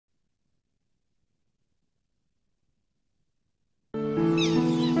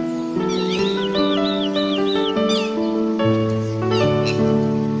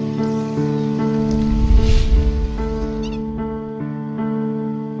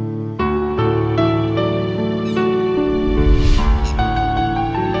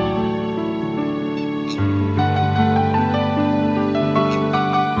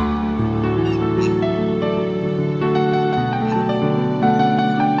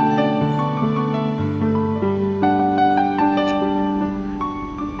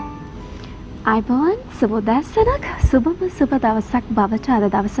අයිබෝන් සුබ උදෑසනක් සුබම සුබ දවසක් බවට අද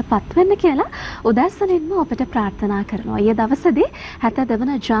දවස පත්වෙන්න කියලා උදෑසනින්ම ඔබට ප්‍රාර්ථනා කරනවා. ඊයේ දවසේදී 72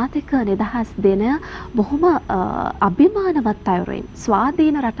 වන ජාතික නිදහස් දිනය බොහොම අභිමානවත් අයුරින්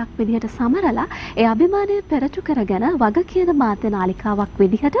ස්වාධීන රටක් විදිහට සමරලා ඒ අභිමානය පෙරටු කරගෙන වග කියන මාධ්‍ය නාලිකාවක්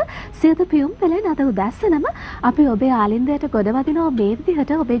විදිහට සියත පියුම් පෙළෙන අද උදෑසනම අපි ඔබේ ආලින්දයට ගොඩවදිනවා මේ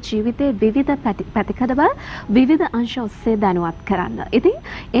විදිහට ඔබේ ජීවිතයේ විවිධ පැතිකඩවල විවිධ අංශ ඔස්සේ දැනුවත් කරන්න. ඉතින්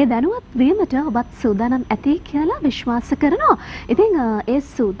ඒ දැනුවත් වීමට ඔබත් සූදානම් ඇති කියලා විශ්වාස කරනවා. ඉතින් ඒ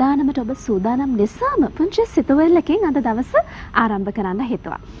සූදානමට ඔබ සූදානම් නිසාම පුංචි සිතුවිල්ලකින් අද දවස ආරම්භ කරන්න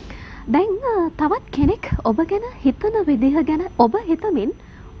හිතුවා. දැන් තවත් කෙනෙක් ඔබ ගැන හිතන විදිහ ගැන ඔබ හිතමින්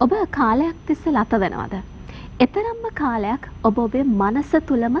ඔබ කාලයක් තිස්සේ ලත වෙනවද? එතරම්ම කාලයක් ඔබ ඔබේ මනස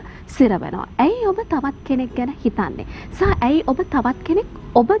තුලම සිර වෙනවා. ඇයි ඔබ තවත් කෙනෙක් ගැන හිතන්නේ? සහ ඇයි ඔබ තවත් කෙනෙක්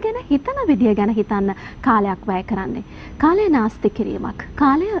ඔබ ගැන හිතන විදිය ගැන හිතන්න කාලයක් වැය කරන්නේ? කාලය නාස්ති කිරීමක්.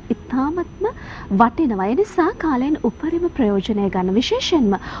 කාලය ඉතාමත්ම වටිනවා. ඒ නිසා කාලයෙන් උපරිම ප්‍රයෝජනය ගන්න.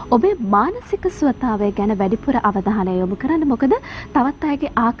 විශේෂයෙන්ම ඔබේ මානසික ස්වතාවය ගැන වැඩිපුර අවධානය යොමු කරන්න. මොකද තවත්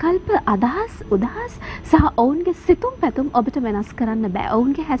අයගේ ආකල්ප, අදහස්, උදහස් සහ ඔවුන්ගේ සිතුම් පැතුම් ඔබට වෙනස් කරන්න බෑ.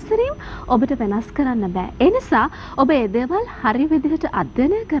 ඔවුන්ගේ හැසිරීම් ඔබට වෙනස් කරන්න බෑ. ඒ නිසා ඔබ ඒ දේවල් හරි විදිහට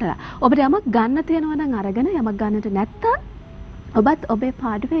අධ්‍යයනය කරලා ඔබට යමක් ගන්න තියෙනවා නම් අරගෙන යමක් ගන්නට නැත්තම් ඔබත් ඔබේ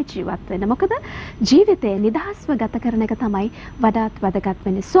පාඩුවේ ජීවත් වෙන්න. මොකද ජීවිතේ නිදහස්ව ගත කරන එක තමයි වඩාත් වැදගත්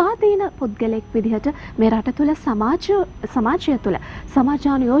වෙන්නේ. ස්වාධීන පුද්ගලෙක් විදිහට මේ රට තුල සමාජය තුල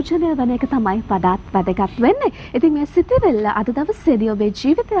සමාජානුයෝජනය වෙන එක තමයි වඩාත් වැදගත් වෙන්නේ. ඉතින් මේ සිතිවිල්ල අද දවසේදී ඔබේ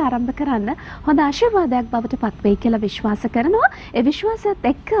ජීවිතය ආරම්භ කරන්න හොඳ ආශිර්වාදයක් බවට පත් වෙයි කියලා විශ්වාස කරනවා. ඒ විශ්වාසයත්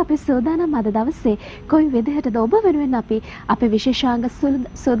එක්ක අපි සූදානම් අද දවසේ කොයි විදිහටද ඔබ වෙනුවෙන් අපි අපේ විශේෂාංග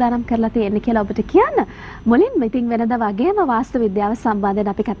සූදානම් කරලා තියෙන්නේ කියලා ඔබට කියන්න. මුලින්ම ඉතින් වෙනදා වගේම වාස්තු විද්‍යාව සම්බන්ධයෙන්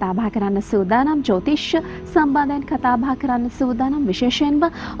අපි කතා බහ කරන්න සූදානම්. ජ්‍යොතිෂ සම්බන්ධයෙන් කතා බහ කරන්න සූදානම්. විශේෂයෙන්ම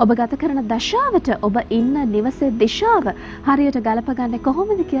ඔබ ගත කරන දශාවට ඔබ ඉන්න නිවසේ දිශාව හරියට ගලපගන්නේ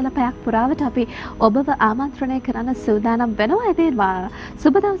කොහොමද කියලා පැයක් පුරාවට අපි ඔබව ආමන්ත්‍රණය කරන්න සූදානම් වෙනවා. ඉතින්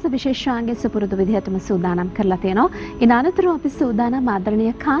සුබ දවස විශේෂාංගයේ සුපුරුදු විදිහටම සූදානම් කරලා තියෙනවා. ඉන් අනතුරුව අපි සූදානම්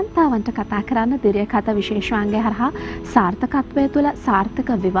ආදරණීය කාන්තාවන්ට කතා කරන්න දිරියකත විශේෂාංගය හරහා සාර්ථකත්වය තුළ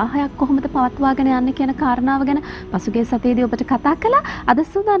සාර්ථක විවාහයක් කොහොමද පවත්වාගෙන යන්නේ කියන කාරණාව ගැන පසුගිය සතියේදී ඔබට කතා කළා. අද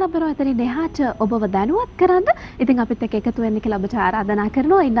සූදානම් වෙනවා එතනින් එහාට ඔබව දැනුවත් කරන්න. ඉතින් අපිත් එක්ක එකතු වෙන්න කියලා ඔබට ආරාධනා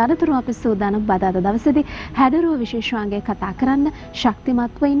කරනවා. ඉන් අනතුරුව අපි සූදානම් බදාද දවසේදී හැඩරුව විශේෂාංගය කතා කරන්න.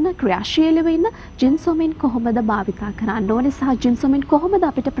 ශක්තිමත්ව ඉන්න, ක්‍රියාශීලීව ඉන්න ජින්සොමින් කොහොමද භාවිතා කරන්න ඕනේ සහ ජින්සොමින් කොහොමද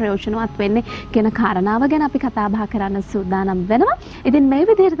අපිට ප්‍රයෝජනවත් වෙන්නේ කියන කාරණාව ගැන අපි කතා බහ කරන්න සූදානම් වෙනවා. ඉතින් මේ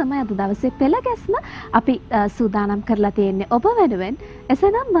විදිහට තමයි අද දවසේ පෙළ ගැස්ම අපි සූදානම් කරලා තියෙන්නේ ඔබ වෙනුවෙන්.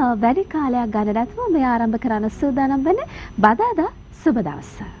 එසේනම් වැඩි කාලයක් ගන්න නැතුව මේ ආරම්භ කරන්න සූදානම් වෙන්නේ බදාදා සුබ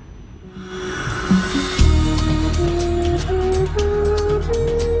දවස.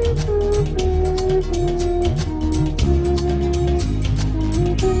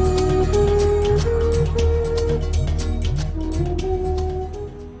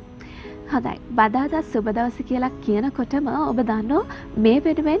 හොඳයි. බදාදා සුබ දවස කියලා කියනකොටම ඔබ දන්නවා මේ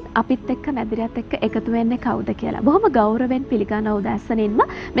වෙනුවෙන් අපිත් එක්ක මැදිරියත් එක්ක එකතු වෙන්නේ කවුද කියලා. බොහොම ගෞරවයෙන් පිළිගන්න උදෑසනින්ම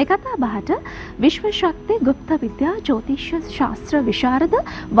මේ කතා බහට විශ්ව ශක්ති ගුප්ත විද්‍යා ජ්‍යොතිෂ ශාස්ත්‍ර විශාරද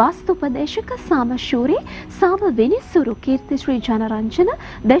වාස්තු උපදේශක සාමශූරී සාම විනිසුරු කීර්ති ශ්‍රී ජනරංජන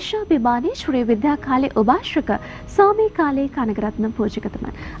දේශාභිමානී ශ්‍රී විද්‍යාකාලේ උපාශ්‍රක ස්වාමී කාලේ කනගරත්න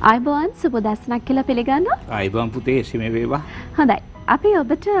පූජකතුමන්. ආයුබෝවන් සුබ දවසක් කියලා පිළිගන්නවා. ආයුබෝවන් පුතේ එසේම වේවා. හොඳයි. අපි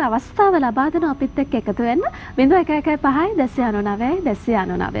ඔබට අවස්ථාව ලබා දෙන අපිත් එක්ක එකතු වෙන්න 0115 299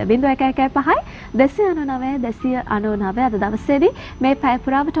 299 0115 299 අද දවසේදී මේ පැය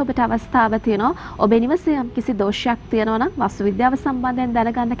පුරාවට ඔබට අවස්ථාව තියෙනවා. ඔබේ නිවසේ යම් කිසි දෝෂයක් තියෙනවා නම් වස්තු විද්‍යාව සම්බන්ධයෙන්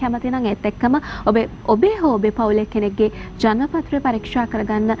දැනගන්න කැමති නම් ඒත් එක්කම ඔබේ හෝ ඔබේ පවුලේ කෙනෙක්ගේ ජන්මපත්‍රය පරීක්ෂා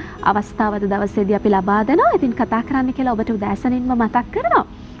කරගන්න අවස්ථාව අද දවසේදී අපි ලබා දෙනවා. ඉතින් කතා කරන්න කියලා ඔබට උදෑසනින්ම මතක් කරනවා.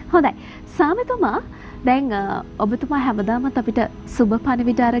 හොඳයි. සාමිතුමා දැන් ඔබතුමා හැමදාමත් අපිට සුබ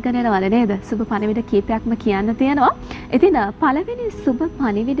පණිවිඩ අරගෙන එනවද නේද? සුබ පණිවිඩ කීපයක්ම කියන්න තියෙනවා. ඉතින් පළවෙනි සුබ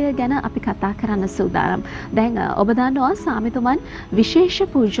පණිවිඩය ගැන අපි කතා කරන්න සූදානම්. දැන් ඔබ දන්නවා සාමිතුමන් විශේෂ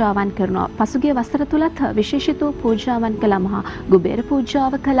පූජාවන් කරනවා. පසුගිය වසර තුලත් විශේෂිත පූජාවන් කළා. මහා කුබේර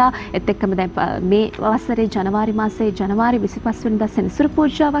පූජාව කළා. ඒත් එක්කම දැන් මේ වසරේ ජනවාරි මාසයේ ජනවාරි 25 වෙනිදා සෙනසුරු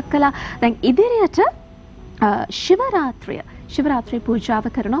පූජාවක් කළා. දැන් ඉදිරියට ශිව රාත්‍රිය ශිවරාත්‍රි පූජාව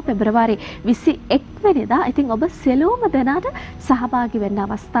කරනවා පෙබරවාරි 21 වෙනිදා. ඉතින් ඔබ සියලුම දෙනාට සහභාගී වෙන්න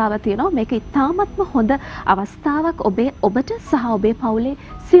අවස්ථාව තියෙනවා. මේක ඉතාමත්ම හොඳ අවස්ථාවක් ඔබට සහ ඔබේ පවුලේ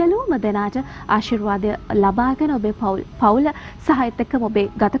සියලුම දෙනාට ආශිර්වාදය ලබාගෙන ඔබේ පවුල සහයත් එක්කම ඔබේ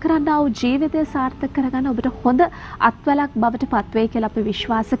ගත කරන්නා වූ ජීවිතය සාර්ථක කරගන්න ඔබට හොඳ අත්වලක් බවට පත්වෙයි කියලා අපි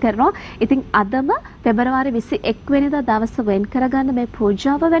විශ්වාස කරනවා. ඉතින් අදම පෙබරවාරි 21 වෙනිදා දවස වෙන් කරගන්න මේ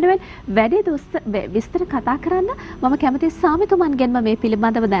පූජාව වෙනුවෙන් වැඩි විස්තර කතා කරන්න මම කැමතියි සාමිතුමන්ගෙන්ම මේ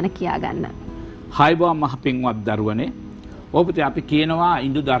පිළිබඳව දැන කියා ගන්න. හයිබා මහ පින්වත් දරුවනේ. ඔබට අපි කියනවා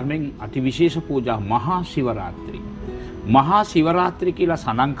Hindu ධර්මයෙන් අතිවිශේෂ පූජා මහා ශිවරාත්‍රි. මහා ශිවරාත්‍රි කියලා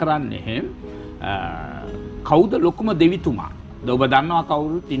සඳහන් කරන්නේ කවුද ලොකුම දෙවිතුමා? ඔබ දන්නවා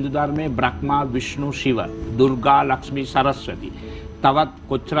කවුරුත් Hindu ධර්මයේ බ්‍රහ්මා, විෂ්ණු, ශිව, දුර්ගා, ලක්ෂ්මී, සරස්වති. තවත්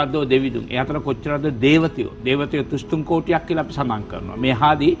කොච්චරද දෙවිදුන්. ඒ අතර කොච්චරද දේවතයෝ. දේවතයෝ 33 කෝටියක් කියලා අපි සඳහන් කරනවා. මේ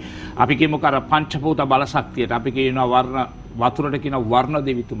හාදී අපි කියමුකෝ අර පංචභූත බලශක්තියට අපි කියනවා වර්ණ වතුරට කියන වර්ණ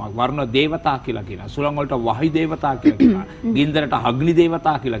දෙවිතුමා, වර්ණ දේවතා කියලා කියනවා. සුළං වලට වහි දේවතා කියලා කියනවා. ගින්දරට අග්නි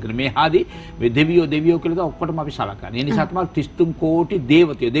දේවතා කියලා කියනවා. මේ හාදී මේ දෙවියෝ කියලා ඔක්කොටම අපි සලකන්නේ. ඒ නිසා තමයි 33 කෝටි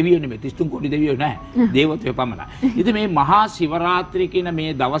දේවතයෝ. දෙවියෝ නෙමෙයි 33 කෝටි දෙවියෝ නෑ. දේවතයෝ පමණයි. ඉතින් මේ මහා ශිවරාත්‍රි කියන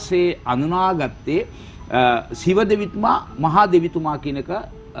මේ දවසේ අනුනාගත්තේ ශිව දෙවිතුමා මහා දෙවිතුමා කියන එක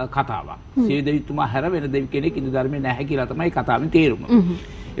කතාවක්. ශිව දෙවිතුමා හැර වෙන දෙවි කෙනෙක් Hindu ධර්මයේ නැහැ කියලා තමයි කතාවේ තේරුම.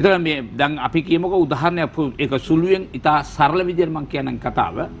 එතකොට මේ දැන් අපි කියමුකෝ උදාහරණයක් ඒක සුළුවෙන් ඉතා සරල විදිහට මම කියනනම්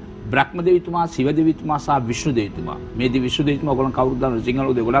කතාව බ්‍රහ්ම දෙවිතුමා ශිව දෙවිතුමා සහ විෂ්ණු දෙවිතුමා මේ විෂ්ණු දෙවිතුමා ඔයගොල්ලෝ කවුරුද දන්නවද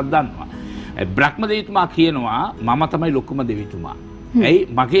සිංහලෝ දෙගොල්ලක් දන්නවා. බ්‍රහ්ම දෙවිතුමා කියනවා මම තමයි ලොකුම දෙවිතුමා. එයි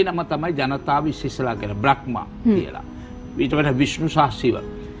මගේ නම තමයි ජනතාව ඉස්සෙල්ලා කියන බ්‍රහ්මා කියලා. ඊට වඩා විෂ්ණු සහ ශිව.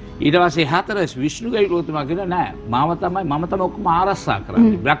 ඊට පස්සේ හතර විෂ්ණු දෙවිතුමා කියන නෑ මම තමයි ඔක්කොම ආරක්ෂා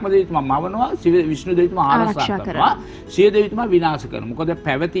කරන්නේ. බ්‍රහ්ම දෙවිතුමා මවනවා විෂ්ණු දෙවිතුමා ආරක්ෂා කරනවා. ශිව දෙවිතුමා විනාශ කරනවා. මොකද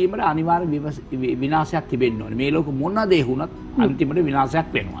පැවතීමට අනිවාර්ය විනාශයක් තිබෙන්න ඕනේ. මේ ලෝක මොන දේ වුණත් අන්තිමට විනාශයක්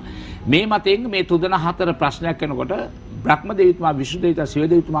වෙනවා. මේ මතෙන් මේ තුන හතර ප්‍රශ්නයක් කරනකොට බ්‍රහ්ම දෙවිතුමා විෂ්ණු දෙවිතුමා ශිව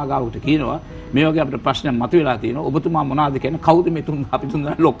දෙවිතුමා ගාවට කියනවා මේ වගේ අපිට ප්‍රශ්නයක් මතුවලා තියෙනවා. ඔබතුමා මොනවද කියන්නේ කවුද මේ තුන් අපි තුන්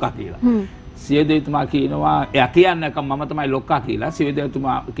දෙනා ලොක්කා කියලා. ශිව දෙවිතුමා කියනවා එයා කියන්නක මම තමයි ලොක්කා කියලා. ශිව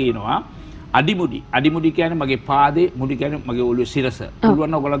දෙවිතුමා කියනවා අඩිමුඩි කියන්නේ මගේ පාදේ, මුඩි කියන්නේ මගේ ඔළුවේ සිරස.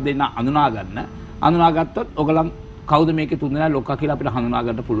 පුළුවන් ඔයගොල්ලෝ දෙන්න අඳුනා ගන්න. අඳුනාගත්තොත් ඔයගොල්ලන් කවුද මේකේ තුන් දෙනා ලොක්කා කියලා අපිට හඳුනා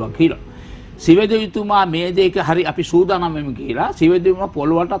ගන්න පුළුවන් කියලා. ශිව දෙවිතුමා මේ දෙයක හරි අපි සූදානම් වෙමු කියලා ශිව දෙවිතුමා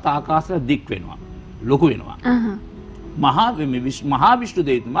පොළොවට ආකාශයට දික් වෙනවා. ලොකු වෙනවා. මහා විෂ්ණු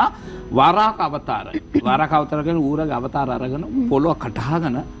දෙවිතුමා වාරාක අවතාරය. වාරාක අවතාර කියන්නේ ඌරගේ අවතාර අරගෙන පොළොව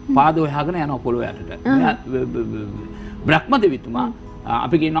කටහගෙන පාද ඔයහගෙන යනවා පොළොව යටට. බ්‍රහ්ම දෙවිතුමා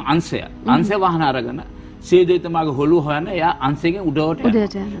අපි කියනවා අංශය වහන අරගෙන ශිව දෙවිතුමාගේ හොළුව හොයන එයා අංශයෙන් උඩට යනවා.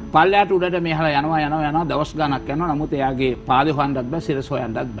 පල්ලයට උඩට මෙහලා යනවා දවස් ගාණක් යනවා. නමුත් එයාගේ පාදේ හොයන්නත් බෑ, සිරස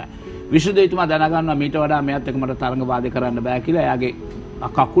හොයන්නත් බෑ. විෂ්ණු දෙවිතුමා දැනගන්නවා මීට වඩා මෙයාත් එක්ක මට තරඟ වාදේ කරන්න බෑ කියලා. එයාගේ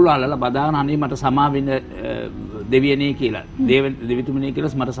කකුල අල්ලලා බදාගෙන අනේ මට සමා වෙන්න දෙවියනේ කියලා. දෙවිතුමනේ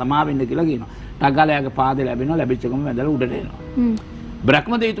කියලා මට සමා වෙන්න කියලා කියනවා. ටග්ගාලයාගේ පාදේ ලැබෙනවා. ලැබිච්ච ගමන් වැදලා උඩට එනවා.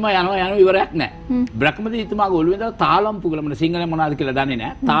 බ්‍රහ්ම දෙවිතුමා යනවා ඉවරයක් නැහැ. බ්‍රහ්ම දෙවිතුමාගේ ඔළුවේ ඉඳලා තාලම්පු කියලා මම සිංහලෙන් මොනවද කියලා දන්නේ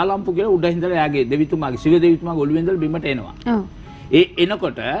නැහැ. තාලම්පු කියලා උඩ ඉඳලා එයාගේ දෙවිතුමාගේ ශිව දෙවිතුමාගේ ඔළුවේ ඉඳලා බිමට එනවා. ඒ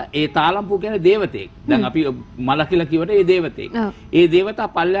එනකොට ඒ තාලම්පු කියන්නේ දේවතෙක්. දැන් අපි මල කියලා කියවට ඒ දේවතෙක්. ඒ දේවතා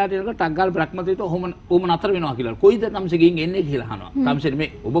පල්ලයට එනකොට ටග්ගාල බ්‍රහ්ම දෙවිතුමා ඔහොම නතර වෙනවා කියලා. කොයිද තමසේ ගින් එන්නේ කියලා අහනවා. තමසේ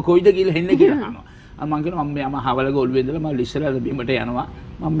මේ ඔබ කොයිද කියලා එන්නේ කියලා අහනවා. මම කියනවා මම හවලක ඔළුවේ ඉඳලා මම ඉස්සරහට බිමට යනවා.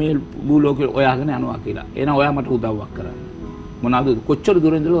 මම මේ භූලෝකේ ඔයාගෙන යනවා කියලා. එහෙනම් ඔයා මට උදව්වක් කරන්න. මොනවාද කොච්චර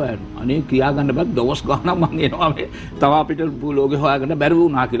දුර ඉඳලා හොයනවා. අනේ කියා ගන්න බෑ දවස් ගානක් මම එනවා මේ තව අපිට ලෝකේ හොයාගන්න බැරි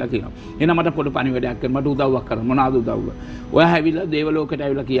වුණා කියලා කියනවා. එහෙනම් මට පොඩි පණිවිඩයක් කරන්න මට උදව්වක් කරන්න. මොනවාද උදව්ව? ඔයා හැවිලා දේව ලෝකයට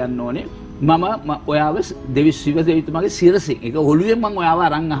ඇවිල්ලා කියන්න ඕනේ මම ඔයාව දෙවි ශිව දෙවිතුමාගේ සිරසින් ඒක ඔළුවෙන් මම ඔයාව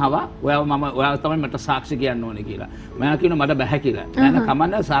අරන් ආවා. ඔයාව තමයි මට සාක්ෂි කියන්න ඕනේ කියලා. මම කියනවා මට බෑ කියලා. නෑ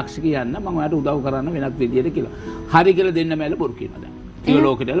කමන්න සාක්ෂි කියන්න මම ඔයාට උදව් කරන්න වෙනත් විදියට කියලා. හරි කියලා දෙන්න මැල බොරු කියනවා දැන්. දේව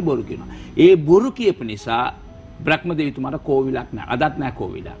ලෝකයට ඇවිල්ලා බොරු කියනවා. ඒ බොරු කියපු නිසා බ්‍රහ්ම දෙවිතුමාට කෝවිලක් නැහැ. අදත් නැහැ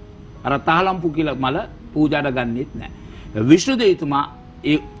කෝවිලක්. අර තාලම්පු කියලා මල පූජාට ගන්නෙත් නැහැ. විෂ්ණු දෙවිතුමා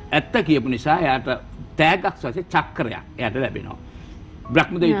ඒ ඇත්ත කියපු නිසා එයාට තෑග්ගක් වශයෙන් චක්‍රයක් එයාට ලැබෙනවා.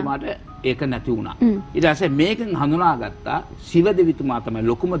 බ්‍රහ්ම දෙවිතුමාට ඒක නැති වුණා. ඊට පස්සේ මේකෙන් හඳුනාගත්තා ශිව දෙවිතුමා තමයි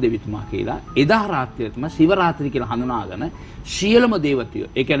ලොකුම දෙවිතුමා කියලා. එදා රාත්‍රියේ තමයි ශිවරාත්‍රි කියලා හඳුනාගෙන සියලුම දේවතියෝ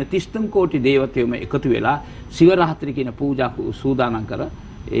ඒ කියන්නේ 33 කෝටි දේවතියෝම එකතු වෙලා ශිවරාත්‍රි කියන පූජා සූදානම් කර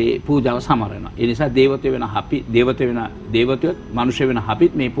ඒ පූජාව සමරනවා. ඒ නිසා දේවතයෝ වෙන අපි දේවතයෝ මිනිස්සු වෙන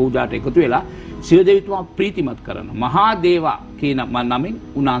අපිත් මේ පූජාට එකතු වෙලා ශිව දෙවිතුමා ප්‍රීතිමත් කරනවා. මහා දේවා කියන නමින්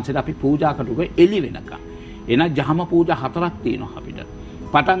උන්වහන්සේට අපි පූජා කටුක එළි වෙනකම්. එන ජහම පූජා 4ක් තියෙනවා අපිට.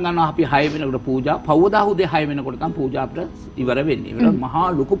 පටන් ගන්නවා අපි 6 වෙනකොට පූජා. පවදා උදේ 6 වෙනකොට තමයි පූජා අපිට ඉවර වෙන්නේ. ඒක මහා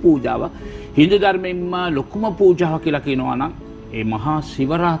ලොකු පූජාවක්. හින්දු ධර්මයෙන්ම ලොකුම පූජාව කියලා කියනවා නම් ඒ මහා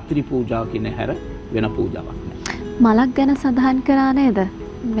ශිවරාත්‍රි පූජාව කියන හැර වෙන පූජාවක් නෑ. මලක් ගැන සඳහන් කරා නේද?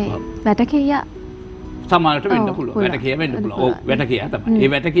 මේ වැටකිය සමහරට වෙන්න පුළුවන්. වැටකිය වෙන්න පුළුවන්. ඔව් වැටකිය තමයි. ඒ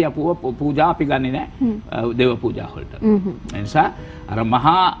වැටකිය පූජා අපි ගන්නෙ නෑ දේව පූජා වලට. ඒ නිසා අර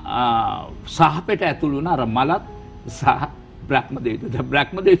මහා සහපෙට ඇතුළු වුණ අර මලත් සහ බ්‍රහ්ම දේවතාව.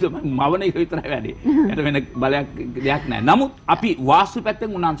 බ්‍රහ්ම දේවතාව මවන එක විතරයි වැඩි. ඒකට වෙන බලයක් දෙයක් නැහැ. නමුත් අපි වාස්තු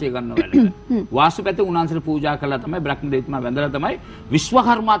පැත්තෙන් උන්වහන්සේ ගන්නව වැඩ. වාස්තු පැත්තෙන් උන්වහන්සේට පූජා කළා තමයි බ්‍රහ්ම දේවතාව වැඳලා තමයි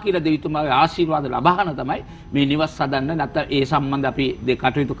විශ්වකර්මා කියලා දේවතාවගේ ආශිර්වාද ලබාගෙන තමයි මේ නිවස් හදන්න නැත්නම් ඒ සම්බන්ධ අපි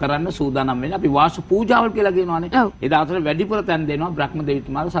කටයුතු කරන්න සූදානම් වෙන්නේ. අපි වාස්තු පූජාවල් කියලා කියනවානේ. ඒ දාතර වැඩිපුර තැන් දෙනවා බ්‍රහ්ම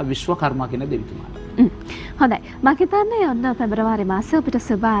දේවතාවට සහ විශ්වකර්මා කියන දේවතාවට. හොඳයි. මම හිතන්නේ ඔන්න පෙබරවාරි මාසයේ අපිට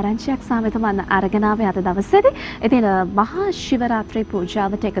සුබ ආරංචියක් සාමිතුමන් අරගෙන ආවේ අද දවසේදී. ඉතින් මහා ශිවරාත්‍රි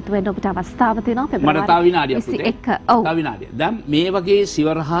පූජාවට එකතු වෙන්න ඔබට අවස්ථාව තියෙනවා පෙබරවාරි 21. ඔව්. තව විනාඩියක්. දැන් මේ වගේ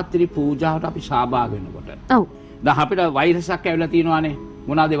ශිවරාත්‍රි පූජාවට අපි සහභාගී වෙනකොට. ඔව්. දැන් අපිට වෛරසක් ඇවිල්ලා තියෙනවානේ.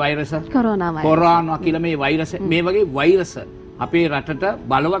 මොනවාද වෛරස? කොරෝනා කියලා මේ වෛරස. මේ වගේ වෛරස අපේ රටට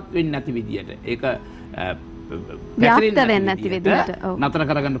බලවත් වෙන්නේ නැති විදියට. ඒක ව්‍යාප්ත වෙන්නේ නැති විදිහට නතර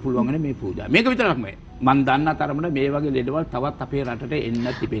කරගන්න පුළුවන් මේ පූජා. මේක විතරක් නෙමෙයි. මම දන්න තරමට මේ වගේ ලෙඩවල් තවත් අපේ රටට එන්න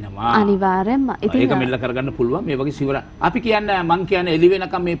තිබෙනවා. අනිවාර්යෙන්ම. ඉතින් ඒක මෙල්ල කරගන්න පුළුවන් මේ වගේ සිවර. අපි කියන්නේ මං කියන්නේ එළි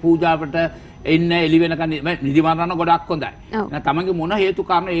වෙනකම් මේ පූජාවට එන්න එළි වෙනකම් නිදි මරන ගොඩක් හොඳයි. තමන්ගේ මොන හේතු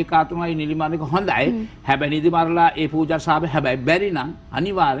කාරණා ඒකාතුමයි නිදි මරන එක හොඳයි. හැබැයි නිදි මරලා ඒ පූජා සාපේ හැබැයි බැරි නම්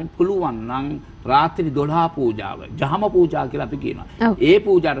අනිවාර්යෙන් පුළුවන් නම් රාත්‍රී 12 පූජාව ජහම පූජා කියලා අපි කියනවා. ඒ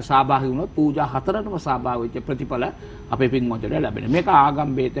පූජාවට සහභාගී වුණොත් පූජා හතරටම සහභාගී වෙච්ච ප්‍රතිඵල අපේ පින්වතුන්ට ලැබෙනවා. මේක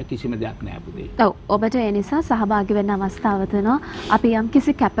ආගම් බේත කිසිම දෙයක් නෑ පුතේ. ඔව් ඔබට ඒ නිසා සහභාගී වෙන්න අවස්ථාව දෙනවා. අපි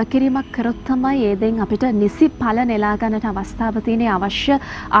යම්කිසි කැපකිරීමක් කරොත් තමයි ඒ දෙයින් අපිට නිසි ඵල නෙලා ගන්නට අවස්ථාව තියෙන අවශ්‍ය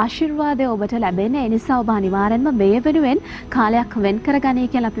ආශිර්වාදය ඔබට ලැබෙන්නේ. ඒ නිසා ඔබ අනිවාර්යෙන්ම මේ වෙනුවෙන් කාලයක් වෙන් කරගනී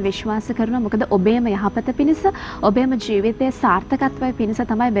කියලා අපි විශ්වාස කරනවා. මොකද ඔබේම යහපත පිණිස ඔබේම ජීවිතයේ සාර්ථකත්වය පිණිස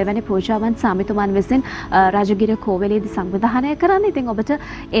තමයි මෙවැනි පූජාවන් සාමිතුමන් විසින් රාජගිරිය කෝවැලේදී සංවිධානය කරන්නේ. ඉතින් ඔබට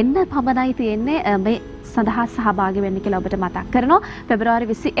එන්න පමණයි තියෙන්නේ මේ සඳහා සහභාගී වෙන්න කියලා ඔබට මතක් කරනවා. පෙබරවාරි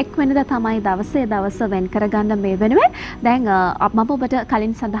 21 වෙනිදා තමයි දවස වෙන් කරගන්න මේ වෙනුවෙන්. දැන් මම ඔබට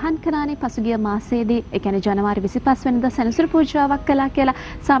කලින් සඳහන් කරානේ පසුගිය මාසයේදී ඒ කියන්නේ ජනවාරි 25 වෙනිදා සෙනසුරු පූජාවක් කළා කියලා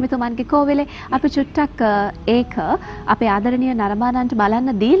සාමිතුමන්ගේ කෝවිලේ. අපි චුට්ටක් ඒක අපේ ආදරණීය නරඹානන්ට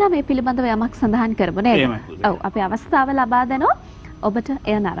බලන්න දීලා මේ පිළිබඳව යමක් සඳහන් කරමු නේද? ඔව් අපි අවස්ථාව ලබා දෙනවා ඔබට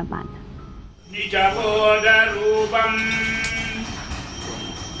එය නරඹන්න. නිජබෝධ රූපම්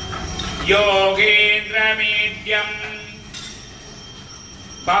योगेन्द्र मीड्यम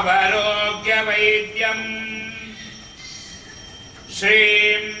भवरोग्य वैद्यम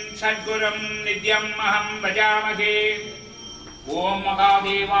श्रीं सद्गुरुं नित्यं अहं भजामहे ओम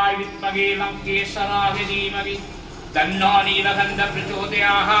महादेवाय विद्महे लंकेश्वराय धीमहि तन्नो नीलकंठ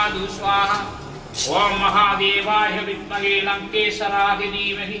प्रचोदयात् स्वाहा ओम महादेवाय विद्महे लंकेश्वराय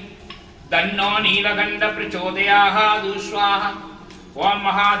धीमहि तन्नो नीलकंठ प्रचोदयात् स्वाहा ओम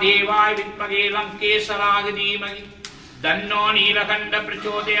महादेवाय विद्महे लंकेश्वराय धीमहि तन्नो नीलकंठ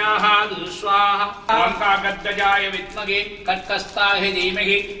प्रचोदयात् स्वाहा ओम काकद्गजाय विद्महे कटकस्ताय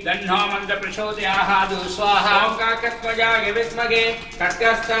धीमहि तन्नो मंद प्रचोदयात् स्वाहा ओम काकद्गजाय विद्महे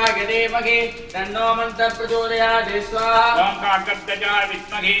कटकस्ताय धीमहि तन्नो मंद प्रचोदयात् स्वाहा ओम काकद्गजाय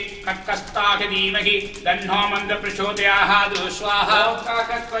विद्महे कटकस्ताय धीमहि तन्नो मंद प्रचोदयात् स्वाहा ओम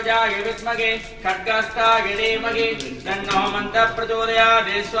काकद्गजाय विद्महे कटकस्ताय धीमहि तन्नो मंद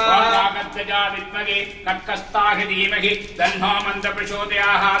प्रचोदयात् स्वाहा ओम काकद्गजाय विद्महे कटकस्ताय धीमहि तन्नो मंद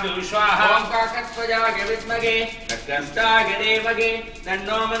प्रचोदयात् स्वाहा ओम काकद्गजाय विद्महे कटकस्ताय धीमहि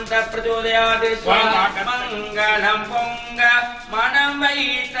तन्नो मंद प्रचोदयात् स्वाहा मंगलम पुंग मनम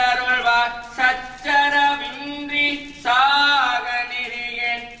वैतरुल्वा सच्चर विंद्रि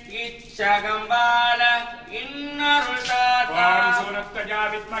सागनिरिये इच्छगंबाल इन्नरुल्दाता ओम सूरत्कजा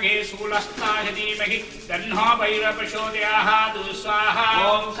विद्महे शूलस्ताय धीमहि तन्नो भैरव प्रचोदयात् स्वाहा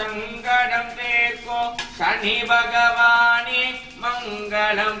ओम संगडं देखो शनि भगवानी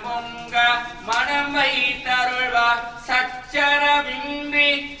मंगलम पुंग मनम वैतरुल्वा सच्चर विंद्रि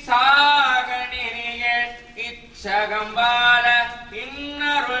सागनिरिये इच्छगंबाल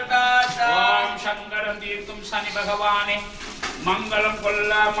इन्नरुल्दाता ओम शंकरं तीर्थं शनि भगवाने मंगलम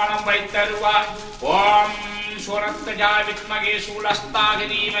कोल्ला मनम वैतरुवा ओम सूरत्कजा विद्महे शूलस्ताय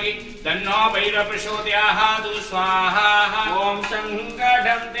धीमहि तन्नो भैरव प्रचोदयात् स्वाहा ओम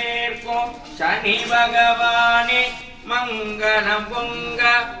संकटं तीर्को शनि भगवाने मंगलम पुंग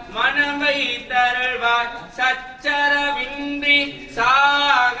मनम वैतरुल्वा सच्चर विंद्रि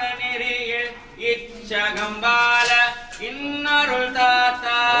सागनिरिये इच्छगंबाल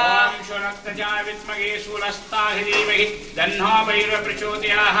किन्नरुल्ताता ओम शुनक्तजाय विद्महे शूलस्ताहि धीमहि तन्नो भैरव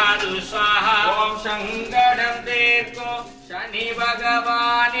प्रचोदयात् स्वाहा ओम शंकरं देवो शनि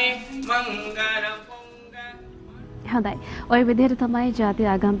भगवानि मंगलम හොඳයි. ওই විදිහට තමයි ජාතික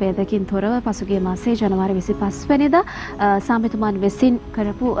ආගම් ભેදකින් තොරව පසුගිය මාසයේ ජනවාරි 25 වෙනිදා සාමිතුමාන් විසින්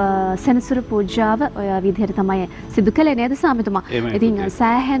කරපු සෙනසුරු පූජාව ඔය විදිහට තමයි සිදු කළේ නේද සාමිතුමා? ඉතින්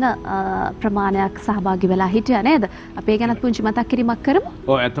සෑහෙන ප්‍රමාණයක් සහභාගී වෙලා හිටියා නේද? අපි ඒ ගැනත් පුංචි මතක් කිරීමක් කරමු.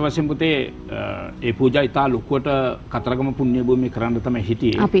 ඔව් ඇත්ත වශයෙන්ම පුතේ ඒ පූජා ඉතා ලොකුවට කතරගම පුණ්‍ය භූමියේ කරන්න තමයි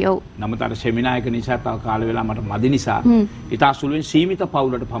හිටියේ. අපි ඔව්. නමුත් අර සෙමිනාර් එක නිසා තව කාල වෙලා මට මදි නිසා ඉතා සුළුවෙන් සීමිත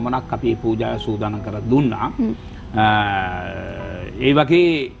පවුලට පමණක් අපි මේ පූජාව සූදානම් කර දුන්නා. ඒ වගේ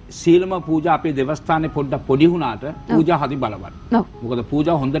සීලම පූජා අපේ දෙවස්ථානයේ පොඩ්ඩක් පොඩි වුණාට පූජා හරි බලවත්. මොකද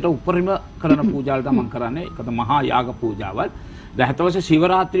පූජා හොඳට උපරිම කරන පූජාවල් තමයි කරන්නේ. ඒකද මහා යාග පූජාවල්. දැන් හතවසේ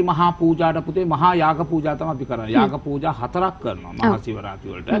ශිවරාත්‍රි මහා පූජාට පුතේ මහා යාග පූජා තමයි අපි කරන්නේ. යාග පූජා 4ක් කරනවා මහා ශිවරාත්‍රි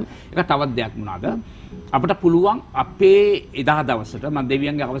වලට. ඒක තවත් දෙයක් මොනවාද? අපිට පුළුවන් අපේ එදා දවසට මම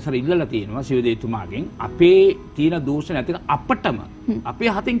දෙවියන්ගේ අවසර ඉල්ලලා තියෙනවා සිව දෙවිතුමාගෙන් අපේ තියෙන දෝෂ නැතිව අපටම අපේ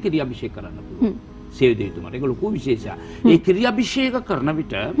හතෙන් කිරි අභිෂේක කරන්න පුළුවන්. සේව දෙවිතුමාට ඒක ලොකු විශේෂයක්. ඒ ක්‍රියාභිෂේක කරන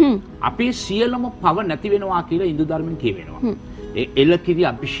විට අපේ සියලුම පව නැති වෙනවා කියලා Hindu ධර්මයෙන් කියවෙනවා. ඒ එල කිරි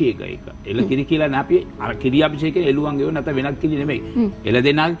අභිෂේක එක. එල කිරි කියලා නෑ අපි අර කිරි අභිෂේකේ එළුවන්ගේ නැත වෙනත් කිරි නෙමෙයි. එල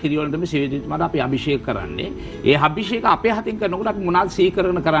දෙනාගේ කිරි වල තමයි සේව දෙවිතුමාට අපි අභිෂේක කරන්නේ. ඒ අභිෂේක අපේ හතින් කරනකොට අපි මොනවාද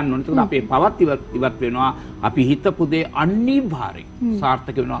සීකරණ කරන්න ඕනේ. ඒකට අපේ පවත් ඉවත් වෙනවා. අපි හිතපු දේ අනිවාර්යෙන්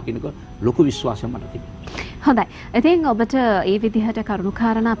සාර්ථක වෙනවා කියනක ලොකු විශ්වාසයක් මට තිබෙනවා. හොඳයි. ඉතින් ඔබට මේ විදිහට කරුණු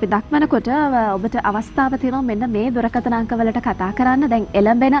කාරණා අපි දක්වනකොට ඔබට අවස්ථාව තියෙනවා මෙන්න මේ දුරකථන අංකවලට කතා කරන්න. දැන්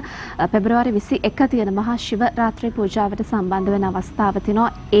එළඹෙන පෙබරවාරි 21 තියෙන මහා ශිව රාත්‍රී පූජාවට සම්බන්ධ වෙන අවස්ථාව තියෙනවා.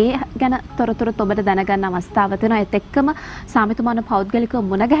 ඒ ගැන තොරතුරුත් ඔබට දැනගන්න අවස්ථාව තියෙනවා. ඒත් එක්කම සාමිතුමාන පෞද්ගලිකව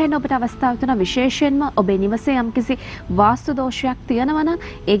මුණ ගැහෙන්න ඔබට අවස්ථාව තියෙනවා. විශේෂයෙන්ම ඔබේ නිවසේ යම්කිසි වාස්තු දෝෂයක් තියෙනවා නම්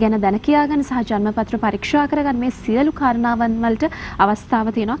ඒ ගැන දැන කියාගන්න සහ ජන්මපත්‍ර පරීක්ෂා කරගන්න මේ සියලු කාරණාවන් වලට අවස්ථාව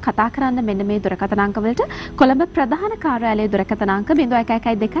තියෙනවා. කතා කරන්න මෙන්න මේ දුරකථන අංකවලට. කොළඹ ප්‍රධාන කාර්යාලයේ දුරකථන අංක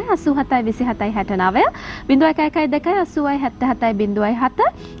 0112 87 69 0112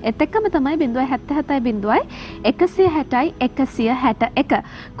 ඒත් එක්කම තමයි 077 160 161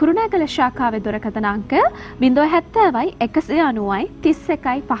 කුරුණෑගල ශාඛාවේ දුරකථන අංක 070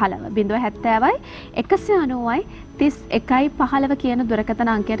 190 31 15 070 190 කියන දුරකථන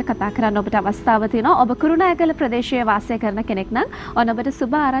අංකයට කතා කරන්න ඔබට අවස්ථාව තියෙනවා. ඔබ කුරුණෑගල ප්‍රදේශයේ වාසය කරන කෙනෙක් නම් ඔබට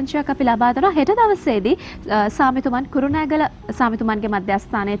සුබ ආරංචියක් අපි ලබා දෙනවා. හෙට දවසේදී සාමිතුමන් කුරුණෑගල සාමිතුමන්ගේ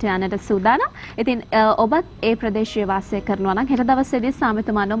මධ්‍යස්ථානයට යන්නට සූදානම්. ඉතින් ඔබත් ඒ ප්‍රදේශයේ වාසය කරනවා නම් හෙට දවසේදී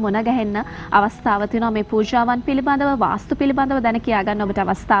සාමිතුමන්ව මුණ ගැහෙන්න අවස්ථාව තියෙනවා. මේ පූජාවන් පිළිබඳව වාස්තු පිළිබඳව දැන කියා ගන්න ඔබට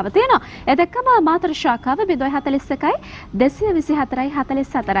අවස්ථාව තියෙනවා. ඒත් එක්කම මාතර ශාඛාව 041 224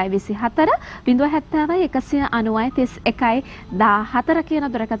 44 24 070 190 31 කියන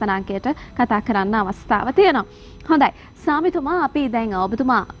දුරකථන අංකයට කතා කරන්න අවස්ථාව තියෙනවා. හොඳයි. සාමිතුමා අපි දැන්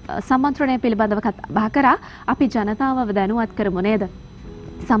ඔබතුමා සම්මන්ත්‍රණය පිළිබඳව කතා බහ කරා. අපි ජනතාවව දැනුවත් කරමු නේද?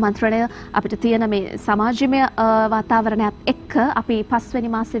 සම්මන්ත්‍රණය අපිට තියෙන මේ සමාජමය වාතාවරණයත් එක්ක අපි 5 වෙනි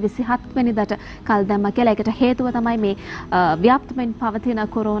මාසේ 27 වෙනිදාට කල් දැම්ම කියලා. ඒකට හේතුව තමයි මේ ව්‍යාප්තමින් පවතින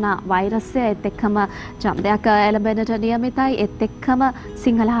කොරෝනා වෛරසය. ඒත් එක්කම ජම්දයක් එළඹෙන්නට නියමිතයි. ඒත් එක්කම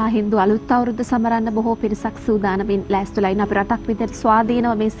සිංහල හා හින්දු අලුත් අවුරුද්ද සමරන්න බොහෝ පිරිසක් සූදානමින් ලෑස්තිලා ඉන්න. අපි රටක් විදිහට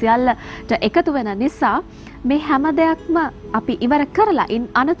ස්වාධීනව මේ සියල්ලට එකතු වෙන නිසා මේ හැම දෙයක්ම අපි ඉවර කරලා ඉන්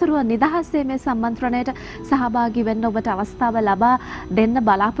අනතුරුව නිදහසේ මේ සම්මන්ත්‍රණයට සහභාගී වෙන්න ඔබට අවස්ථාව ලබා දෙන්න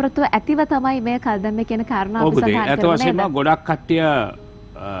බලාපොරොත්තු ඇතිව තමයි මේ කල්දැම්මේ කියන කාරණාව අපි සඳහන් කරන්නේ. ඔව්. ඒත් වශයෙන්ම ගොඩක් කට්ටිය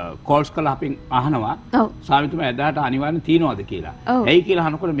කෝල්ස් කළා අපෙන් අහනවා සාමිතුමා එදාට අනිවාර්යෙන් තියනවාද කියලා. ඇයි කියලා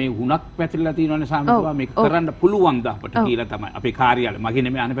අහනකොට මේ හුණක් පැතිරලා තියෙනවනේ සාමිතුමා මේක කරන්න පුළුවන්ද අපට කියලා තමයි අපේ කාර්යාලය. මගේ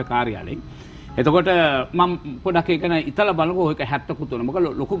නෙමෙයි අනපේ කාර්යාලයෙන්. එතකොට මම පොඩක් ඒකන ඉතලා බලනකොට ඒක 70කුත් වෙනවා. මොකද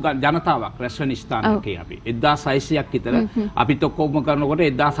ලොකු ජනතාවක් රැස්වෙන ස්ථානකේ අපි 1600ක් විතර අපිත් ඔක්කොම කරනකොට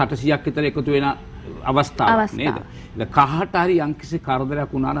 1800ක් විතර එකතු වෙන අවස්ථාවක් නේද? ඒක කහට හරි යම්කිසි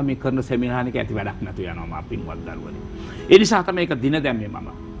කරදරයක් වුණා නම් මේ කරන සෙමිනාර් එක ඇති වැඩක් නැතු යනවා මම පින්වත් දරුවනේ. ඒ නිසා තමයි මේක දින දැම්මේ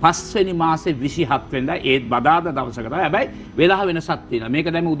මම. 5 වෙනි මාසේ 27 වෙනිදා ඒත් බදාදා දවසක තමයි. හැබැයි වෙලාව වෙනසක් තියෙනවා. මේක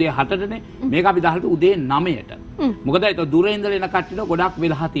දැම්මේ උදේ 8ටනේ. මේක අපි දාලා උදේ 9ට. මොකද ඒක දුරේ ඉඳලා එන කට්ටියට ගොඩක්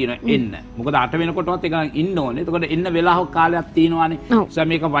වෙලා තියෙනවා එන්න. මොකද 8 වෙනකොටවත් ඒක ඉන්න ඕනේ. එතකොට එන්න වෙලාව කාලයක් තියෙනවානේ. ඒ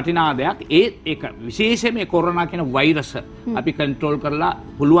මේක වටිනා දෙයක්. ඒක විශේෂයෙන් මේ කොරෝනා කියන වෛරස අපි කන්ට්‍රෝල් කරලා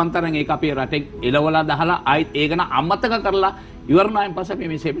පුළුවන් තරම් ඒක අපේ රටේ එලවලා දහලා ආයිත් ඒක න අමතක කරලා ඉවරනායින් පස්සේ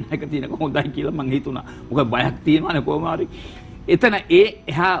මේ සෙමිනාර් එක තියෙනක හොඳයි කියලා මං හිතුණා. මොකද බයක් තියෙනවානේ කොහොම හරි. එතන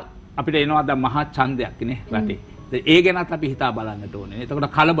එහා අපිට එනවා දැන් මහා ඡන්දයක් නේ රටේ. ඒ ගැනත් අපි හිතා බලන්නට ඕනේ.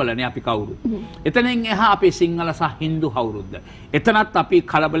 එතකොට කලබලනේ අපි කවුරු. එතනින් එහා අපේ සිංහල සහ හින්දු අවුරුද්ද. එතනත් අපි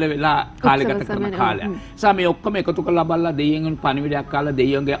කලබල වෙලා කාලය ගත කරන කාලය. නිසා මේ ඔක්කොම එකතු කරලා බලලා දෙයියන්ගෙන් පණිවිඩයක් කාලා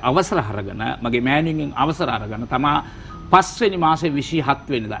දෙයියන්ගේ අවසර අරගෙන මගේ මෑණියන්ගෙන් අවසර අරගෙන තමා 5 වෙනි මාසේ 27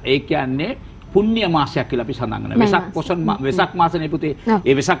 වෙනිදා. ඒ කියන්නේ පුණ්‍ය මාසයක් කියලා අපි සඳහන් කරනවා. වෙසක් පොසොන් වෙසක් මාසනේ පුතේ.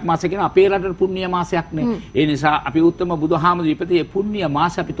 ඒ වෙසක් මාසය කියන අපේ රටේ පුණ්‍ය මාසයක් නේ. ඒ නිසා අපි උත්තම බුදුහාමුදුරු ඉපදී පුණ්‍ය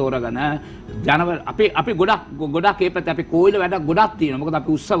මාසය අපි තෝරගෙන ජනවරි අපි ගොඩක් ඒ පැත්තේ අපි කෝයිල වැඩ ගොඩක් තියෙනවා. මොකද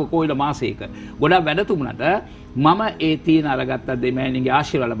අපි උත්සව කෝයිල මාසයක ගොඩක් වැඩ තුමුණට මම ඒ තීන අරගත්ත දෙමෑණිගේ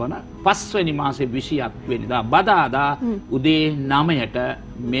ආශිර්වාද ලබන 5 වෙනි මාසේ 27 වෙනිදා බදාදා උදේ 9ට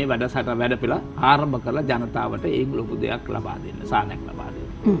මේ වැඩපිළ ආරම්භ කරලා ජනතාවට ඒ ලොකු දෙයක් ලබා දෙන්න සානයක් ලබා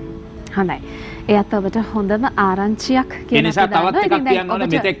දෙන්න. හොඳයි. එයත් ඔබට හොඳම ආරංචියක් කියන නිසා තවත් එකක් කියන්න ඕනේ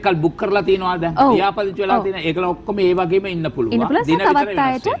මෙතෙක්කල් බුක් කරලා තියනවා දැන්. ලියාපදිංචි වෙලා තියෙන ඒකල ඔක්කොම ඒ වගේම ඉන්න පුළුවන්. දින තවත්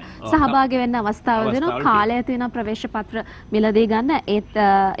අයට සහභාගී වෙන්න අවස්ථාව දෙනවා. කාලය තියෙන ප්‍රවේශ පත්‍ර මිලදී ගන්න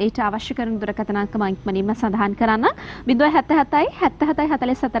ඒට අවශ්‍ය කරන දුරකථන අංක මම ඉක්මනින්ම සඳහන් කරන්න. 077 77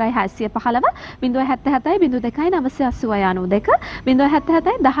 44 615 077 02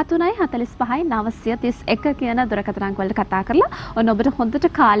 982 077 13 45 931 කියන දුරකථන අංක වලට කතා කරලා ඔන්න ඔබට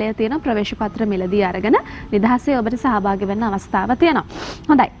හොඳට කාලය තියෙන ප්‍රවේශ පත්‍ර මිලදී අරගෙන නිදහසේ ඔබට සහභාගී වෙන්න අවස්ථාව තියෙනවා.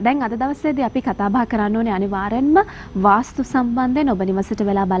 හොඳයි. දැන් අද දවසේදී අපි කතා බහ කරන්න ඕනේ අනිවාර්යෙන්ම වාස්තු සම්බන්ධයෙන් ඔබ නිවසට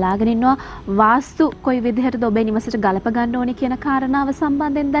වෙලා බලාගෙන ඉන්නවා. වාස්තු කොයි විදිහටද ඔබේ නිවසට ගලප ගන්න ඕනේ කියන කාරණාව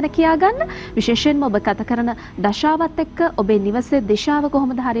සම්බන්ධයෙන් දැන කියා ගන්න. විශේෂයෙන්ම ඔබ ගත කරන දශාවත් එක්ක ඔබේ නිවසේ දිශාව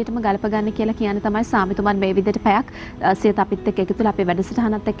කොහොමද හරියටම ගලප ගන්න කියලා කියන තමයි සාමිතුමන් මේ විදිහට පැයක් සියත අපිත් එක්ක එකතු වෙලා අපේ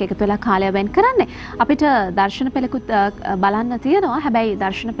වැඩසටහනත් එක්ක එකතු වෙලා කාලය වෙන් කරන්නේ. අපිට දර්ශන පෙළකුත් බලන්න තියෙනවා. හැබැයි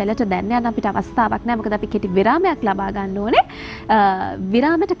දර්ශන පෙළට දැන් යන අපිට අවස්ථාවක් නැහැ. මොකද අපි කෙටි විරාමයක් ලබා ගන්න ඕනේ.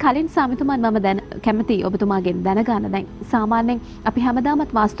 විරාමයට කලින් සාමිතුමන් මම දැන් කැමතියි ඔබතුමාගෙන් දැනගන්න. දැන් සාමාන්‍යයෙන් අපි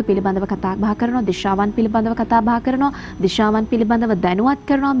හැමදාමත් වාස්තු පිළිබඳව කතා බහ කරනවා, දිශාවන් පිළිබඳව කතා බහ කරනවා, දිශාවන් පිළිබඳව දැනුවත්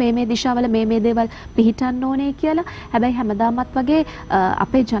කරනවා. මේ දිශාවල මේ දේවල් පිළිටන්න ඕනේ කියලා. හැබැයි හැමදාමත් වගේ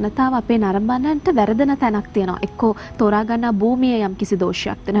අපේ ජනතාව අපේ නරඹන්නන්ට වැරදෙන තැනක් තියෙනවා. එක්කෝ තෝරා ගන්නා භූමියේ යම් කිසි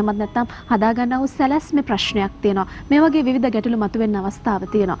දෝෂයක් තියෙනවා. එහෙමත් නැත්නම් හදා ගන්නා වූ සැලැස්මේ ප්‍රශ්නයක් තියෙනවා. මේ වගේ විවිධ ගැටලු මතුවෙන්න අවස්ථාව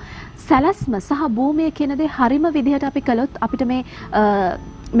තියෙනවා. සැලැස්ම සහ භූමිය කියන දේ හරිම විදිහට අපි කළොත් අපිට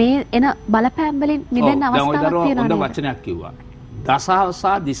මේ එන බලපෑම් වලින් මිදෙන්න අවස්ථාවක් තියෙනවා. හොඳ වචනයක් කිව්වා. දසාව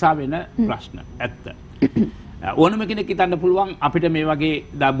සහ දිශා වෙන ප්‍රශ්න. ඇත්ත. ඕනම කෙනෙක් හිතන්න පුළුවන් අපිට මේ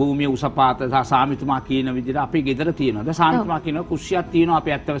වගේ භූමිය උසපාත සහ සාමිතුමා කියන විදිහට අපේ ගෙදර තියෙනවා. දැන් සාමිතුමා කියන කුස්සියක් තියෙනවා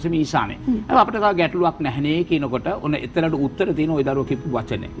අපේ ඇත්ත වශයෙන්ම ඊශානේ. අපිට තව ගැටලුවක් නැහනේ කියනකොට ඔන්න එතරම් උත්තර තියෙන ওই දරුවෝ කියපු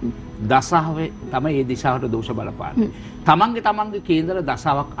වචනේ. දසාවේ තමයි මේ දිශාවට දෝෂ බලපාන්නේ. තමන්ගේ කේන්දර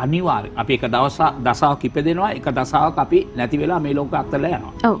දසාවක් අනිවාර්යයි. අපි එක දසාවක් ඉපදෙනවා, එක දසාවක් අපි නැති වෙලා මේ ලෝක අත්දලා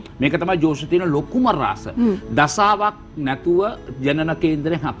යනවා. මේක තමයි ජෝෂ තියෙන ලොකුම රාස. දසාවක් නැතුව ජනන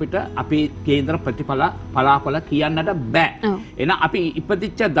කේන්දරෙන් අපිට අපේ කේන්දර පලාපල කියන්නට බෑ. එහෙනම් අපි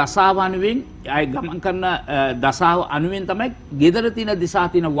ඉපදිච්ච දසාව අනුවෙන් අය ගමන් කරන දසාව අනුවෙන් තමයි ගෙදර තියෙන දිශා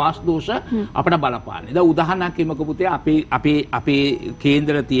තියෙන වාස්තු දෝෂ අපිට බලපාන්නේ. දැන් උදාහරණයක් කිව්වක පුතේ අපේ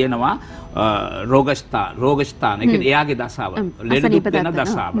කේන්දර තියෙනවා රෝගස්ථාන. ඒ කියන්නේ එයාගේ දසාව, ලෙඩ දුක් දෙන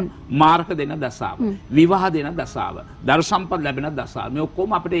දසාව, මාර්ග දෙන දසාව, විවාහ දෙන දසාව, දරු සම්පත් ලැබෙන දසාව. මේ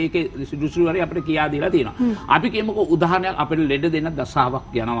ඔක්කොම අපිට ඒකේ සුදුසුවරි අපිට කියා දීලා තියෙනවා. අපි කියමුකෝ උදාහරණයක් අපිට ලෙඩ දෙන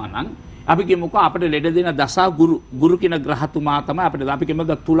දසාවක් යනවා නම් අපි කියමුකෝ අපිට ලෙඩ දෙන දසා ගුරු කියන ග්‍රහතුමා තමයි අපිට අපි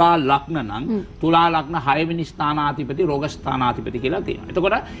කියමුකෝ තුලා ලග්න නම් තුලා ලග්න 6 වෙනි ස්ථානාධිපති රෝග ස්ථානාධිපති කියලා තියෙනවා.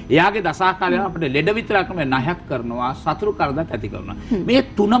 එතකොට එයාගේ දසා කාලය අපිට ලෙඩ විතරක් නෙමෙයි නහයක් කරනවා, සතුරු කරදරත් ඇති කරනවා. මේ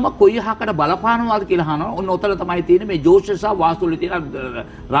තුනම කොයි හකට බලපානවාද කියලා අහනවා. ඔන්න ඔතන තමයි තියෙන්නේ මේ ජෝතිෂ සහ වාස්තු වල තියෙන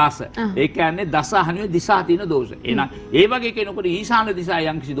රාස. ඒ කියන්නේ දසා හනුවේ දිශා තියෙන දෝෂ. එහෙනම් ඒ වගේ කෙනෙකුට ඊශාන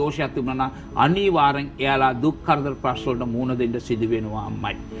දිශාවේ යම්කිසි දෝෂයක් තිබුණා නම් අනිවාර්යෙන් එයාලා දුක් කරදර ප්‍රශ්න වලට මුහුණ දෙන්න සිදු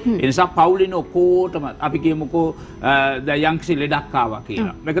වෙනවාමයි. ඒ නිසා පවුලින ඔක්කොටම අපි කියමුකෝ යම්කිසි ලෙඩක් ආවා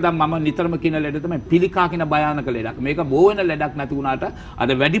කියලා. මේක තමයි මම නිතරම කියන ලෙඩ තමයි පිළිකා කියන භයානක ලෙඩක්. මේක බෝ වෙන ලෙඩක් නැති වුණාට අද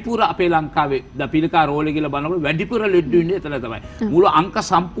වැඩිපුර අපේ ලංකාවේ පිළිකා රෝලේ කියලා බලනකොට වැඩිපුර ලෙඩ වෙන්නේ එතන තමයි. මුළු අංක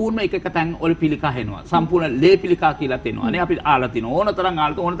සම්පූර්ණ එක තැන් වල පිළිකා එනවා. සම්පූර්ණ ලේ පිළිකා කියලා තේනවා. අනේ අපි ආලා තිනවා. ඕන තරම්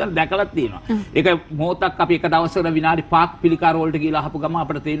ආලා ඕන තරම් දැකලා තියෙනවා. ඒක මොහොතක් අපි එක දවසකට විනාඩි 5ක් පිළිකා රෝල්ට කියලා අහපු ගම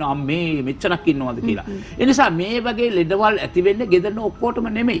අපිට තේනවා මේ මෙච්චරක් ඉන්නවද කියලා. ඒ නිසා මේ වගේ ලෙඩවල් ඇති වෙන්නේ ගෙදරන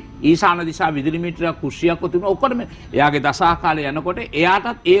ඔක්කොටම නෙමෙයි. ඊශාන දිශා විදුලි මීටරයක් කුස්සියක් ඔතුන ඔක්කොටම එයාගේ දසා කාලේ යනකොට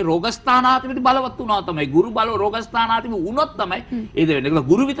එයාටත් ඒ රෝගස්ථානාධිපති බලවත් වුණා තමයි. ගුරු බල රෝගස්ථානාධිපති වුණොත් තමයි ඒ දෙන්නේ. ඒක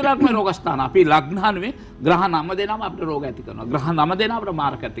ගුරු විතරක්ම රෝගස්ථාන. අපි ලග්නානුවේ ග්‍රහ 9 දෙනාම අපිට රෝග ඇති කරනවා. ග්‍රහ 9 දෙනා අපිට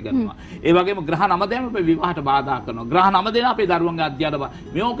මාර්ග ඇති කරනවා. ඒ වගේම ග්‍රහ 9 දෙනාම අපේ විවාහට බාධා කරනවා. ග්‍රහ 9 දෙනා අපේ දරුවන්ගේ අධ්‍යාපන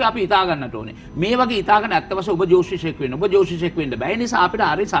මේක අපි හිතා ගන්නට ඕනේ. මේ වගේ හිතාගෙන ඇත්ත වශයෙන්ම ඔබ ජෝතිෂයෙක් වෙන්න. ඔබ ජෝතිෂයෙක් වෙන්න බෑ. ඒ නිසා අපිට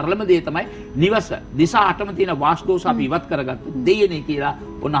හරි සරලම දේ තමයි නිවස දිශා 8ම තියෙන වාස්තු දෝෂ අපි ඉවත් කරගත්ත දෙයනේ කියලා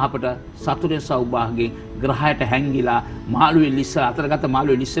ඔන්න අපට සතුරේ සෞභාග්‍යයෙන් ග්‍රහයට හැංගිලා මාළුවේ ලිස්සලා අතරගත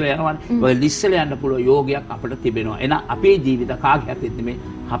මාළුවේ ලිස්සලා යනවනේ. ඔය ලිස්සලා යන්න පුළුවන් යෝගයක් අපිට තිබෙනවා. එහෙනම් අපේ ජීවිත කාගේ හතෙත් නෙමෙයි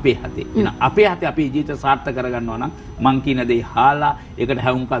අපේ හතේ. එහෙනම් අපේ හතේ අපේ ජීවිත සාර්ථක කරගන්නවා නම් මං කියන දේ හාලා ඒකට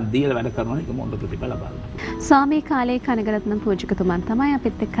හැවුම්කක් දීලා වැඩ කරනවා එක මොඳ ප්‍රතිඵල බලන්න. ස්වාමී කාලේ කනගරත්න පූජකතුමන් තමයි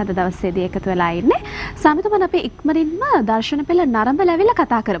අපිත් එක්ක අද දවසේදී එකතු වෙලා ඉන්නේ. ස්වාමීතුමන් අපි ඉක්මනින්ම දර්ශන පෙළ නරඹලාවිලා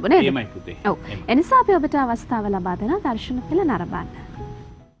කතා කරමු නේද? එහෙමයි පුතේ. ඔව්. එනිසා අපි ඔබට අවස්ථාව ලබා දෙනවා දර්ශන පෙළ නරඹන්න.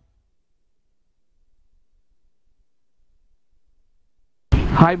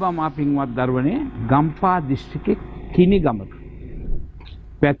 හයිබා මා පින්වත් දරුවනේ ගම්පා දිස්ත්‍රික්කේ කිනිගමක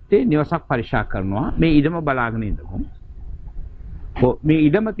පැත්තේ නිවසක් පරිශා කරනවා. මේ ඉඩම බලාගෙන ඉඳමු. මේ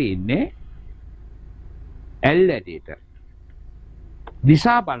ඉඩම තියෙන්නේ ඇල්ලැඩේට.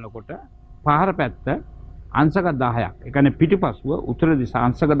 දිශා බලනකොට පහර පැත්ත අංශක 10ක්. ඒ කියන්නේ පිටිපසුව උත්තර දිශා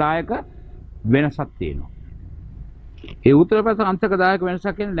අංශක 10ක වෙනසක් තියෙනවා. ඒ උත්තර පැත්ත අංශක 10ක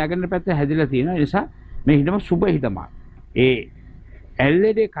වෙනසක් කියන්නේ නැගෙනහිර පැත්ත හැදිලා තියෙනවා. ඒ නිසා මේ ඉඩම සුබ ඉඩමක්. ඒ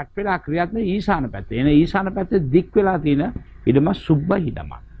ඇල්ලැඩේ කට් වෙලා ක්‍රියාත්මක ඊශාන පැත්තේ. එන ඊශාන පැත්තේ දික් වෙලා තියෙන ඉඩම සුබ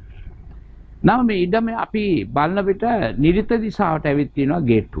ඉඩමක්. නම් මේ ඉඩම අපි බලන විට නිරිත දිශාවට ඇවිත් තියෙනවා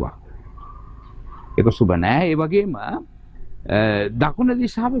ගේට්ටුවක්. ඒක සුබ නෑ. ඒ වගේම දකුණ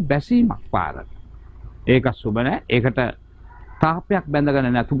දිශාවේ බැසීමක් පාරට. ඒක සුබ නෑ. ඒකට තාපයක්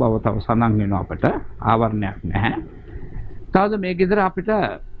බැඳගෙන නැතු බව තව සඳහන් වෙනවා අපට. ආවරණයක් නැහැ. තවද මේ ගෙදර අපිට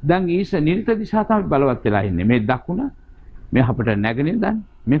දැන් ඊස නිරිත දිශාව තමයි බලවත් වෙලා ඉන්නේ. මේ දකුණ මේ අපිට නැගෙනහිර දැන්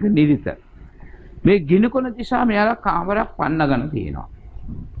මේක නිරිත. මේ ගිනිකොන දිශාව මෙයාලා කාමරයක් පන්නගෙන තියෙනවා.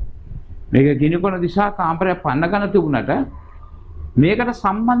 මේක ගිනිකොන දිශා කාමරයක් පන්නගෙන තිබුණට මේකට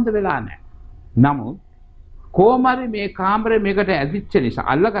සම්බන්ධ වෙලා නැහැ. නමුත් කොහොමරි මේ කාමරේ මේකට ඇදිච්ච නිසා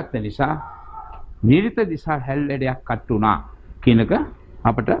අල්ලගත්ත නිසා නිරිත දිශා හැල්ලෙඩයක් කට් වුණා කියනක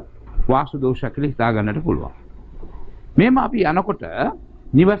අපිට වාස්තු දෝෂයක් කියලා හිතා ගන්නට පුළුවන්. මේම අපි යනකොට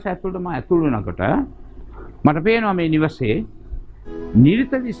නිවස ඇතුළටම ඇතුල් වෙනකොට මට පේනවා මේ නිවසේ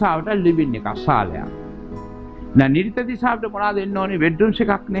නිරිත දිශාවට ලිවින් එකක් සාලයක්. දැන් නිරිත දිශාවට මොනවද එන්න ඕනේ? බෙඩ්රූම්ස්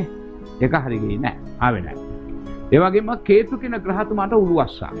එකක් නේ. ඒක හරි ගියේ නෑ. ආවේ නෑ. ඒ වගේම කේතු කියන ග්‍රහතුමාට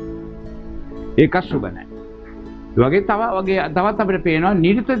උළුවස්සා. ඒක සුබ නෑ. ඒ වගේ තවත් අපිට පේනවා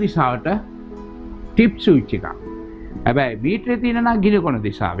නිරිත දිශාවට ටිප් ස්විච් එකක්. හැබැයි මීටරේ තියෙන නම් ගිනිකොන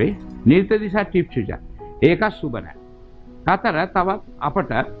දිශාවේ නිරිත දිශා ටිප් ස්විච් එක. ඒක සුබ නෑ. අතර තවත්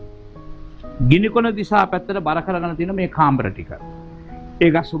අපට ගිනිකොන දිශා පැත්තට බර කරගෙන තියෙන මේ කාමර ටික.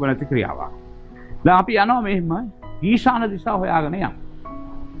 ඒක සුබ නැති ක්‍රියාවක්. දැන් අපි යනවා මෙහෙම ඊශාන දිශාව හොයාගෙන යමු.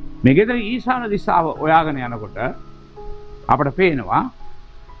 මේ ගෙදර ඊශාන දිශාව හොයාගෙන යනකොට අපට පේනවා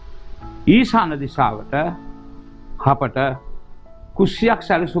ඊශාන දිශාවට අපට කුස්සියක්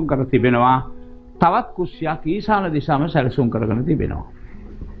සැලසුම් කර තිබෙනවා. තවත් කුස්සියක් ඊශාන දිශාවම සැලසුම් කරගෙන තිබෙනවා.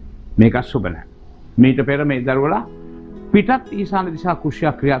 මේක සුබ නැහැ. මීට පෙර මේ දරුවලා පිටත් ඊශාන දිශා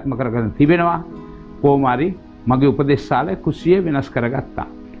කුස්සියක් ක්‍රියාත්මක කරගෙන තිබෙනවා. කොහොම හරි මගේ උපදේශාලේ කුස්සිය වෙනස් කරගත්තා.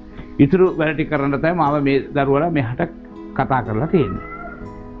 ඊටු වැඩ ටික කරන්න තමයි මම මේ දරුවලා මෙහාට කතා කරලා තියෙන්නේ.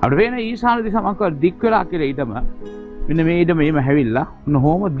 අපිට වෙන ඊශාන දිශාව මම දික් වෙලා කියලා ඊටම මෙන්න මේ ඊට මේම හැවිල්ලා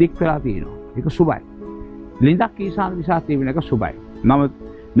කොහොම දික් වෙලා තියෙනවා. ඒක සුබයි. ලින්දක් ඊශාන දිශාව තියෙන එක සුබයි. නමුත්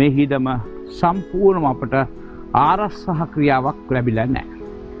මේ හිදම සම්පූර්ණම අපට ආරක්ෂා ක්‍රියාවක් ලැබිලා නැහැ.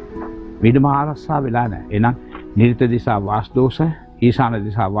 විදම ආරක්ෂා වෙලා නැහැ. එහෙනම් නිරිත දිශා වාස්තු දෝෂ, ඊශාන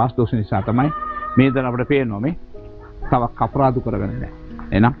දිශා වාස්තු දෝෂ නිසා තමයි මේ දන අපිට පේනවා මේ තවක් අපරාධ කරගෙන නැහැ.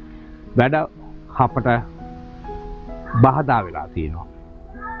 එහෙනම් වැඩ අපට බාධා වෙලා තියෙනවා.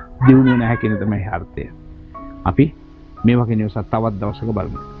 දිනුනේ නැහැ කියන තමයි අර්ථය. අපි මේ වගේ නිවසක් තවත් දවසක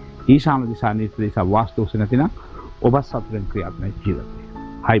බලමු. ඊශාන දිශා නිරිත දිශා වාස්තු දෝෂ නැතිනම් ඔබ සතුටෙන් ක්‍රියාත්මක ජීවිතය.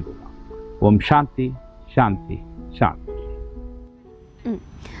 හයි බෝලා. ओम शांति शांति शांति.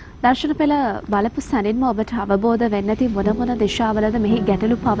 දර්ශන පෙළ බලපු සැනින්ම ඔබට අවබෝධ වෙන්න ඇති මොන දිශාවලද මෙහි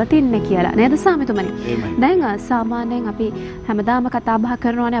ගැටලු පවතින්නේ කියලා නේද ස්වාමීතුමනි? දැන් සාමාන්‍යයෙන් අපි හැමදාම කතා බහ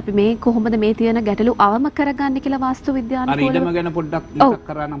කරනවානේ අපි මේ කොහොමද මේ තියෙන ගැටලු අවම කරගන්නේ කියලා වාස්තු විද්‍යානුකූලව. අර ඉඩම ගැන පොඩ්ඩක් මතක්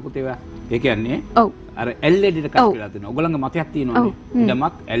කරා නම් පුතේ. ඒ කියන්නේ ඔව් අර LED ට කට් වෙලා තියෙනවා. ඔයගොල්ලන්ගේ මතයක් තියෙනවනේ.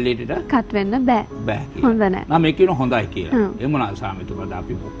 ඉඩමක් LED ට කට් වෙන්න බෑ. බෑ කියලා. හොඳ නැහැ. නම් මේ කියන හොඳයි කියලා. ඒ මොනවා ස්වාමීතුමාද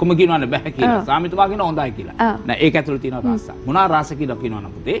අපි ඔක්කොම කියනවානේ බෑ කියලා. ස්වාමීතුමා කියන හොඳයි කියලා. නෑ ඒක ඇතුළේ තියෙන රස. මොනවා රස කියලා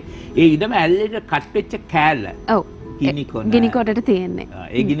කියනවනම් පුතේ ඒ ඉඩම LED ට කට් වෙච්ච කෑල්ල. ඔව්. ගිනිකොටට තියෙන්නේ.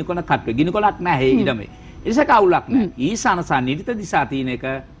 ඒ ගිනිකොන කට් වේ. ගිනිකොලක් නෑ ඒ ඉඩමේ. ඒසක අවුලක් නෑ. ඊශාන සහ නිරිත දිශා තියෙන එක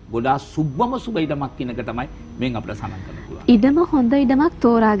ගොඩාක් සුබම සුබ ඉඩමක් කියන එක තමයි මෙන් අපිට සඳහන් කරන්න පුළුවන්. ඉඩම හොඳ ඉඩමක්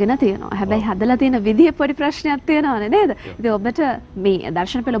තෝරාගෙන තියෙනවා. හැබැයි හදලා තියෙන විදිය පොඩි ප්‍රශ්නයක් තියෙනවනේ නේද? ඉතින් ඔබට මේ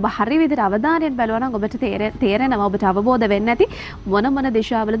දර්ශන පෙළ ඔබ හරි විදිහට අවධානයෙන් බැලුවා නම් ඔබට තේරෙනවා ඔබට අවබෝධ වෙන්න ඇති මොන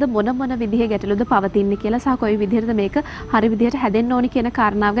දිශාවලද මොන විදිහේ ගැටලුද පවතින්නේ කියලා සහ කොයි විදිහටද මේක හරි විදිහට හැදෙන්න ඕනි කියන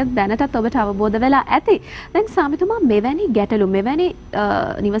කාරණාව ගැන දැනටත් ඔබට අවබෝධ වෙලා ඇති. දැන් සාමිතුමා මෙවැනි ගැටලු මෙවැනි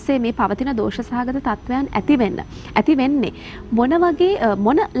නිවසේ මේ පවතින දෝෂ සහගත තත්වයන් ඇති වෙන්නේ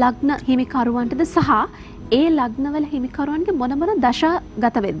මොන ලග්න හිමිකරුවන්ටද සහ ඒ ලග්නවල හිමිකරුවන්ගේ මොන දශා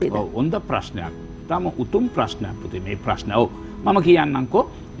ගත වෙද්දිද? ඔව් හොඳ ප්‍රශ්නයක්. තම උතුම් ප්‍රශ්නයක් පුතේ මේ ප්‍රශ්න. ඔව් මම කියන්නම්කෝ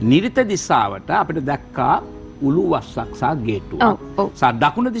නිරිත දිශාවට අපිට දැක්කා උළු වස්සක් සහ ගේට්ටුවක්. සහ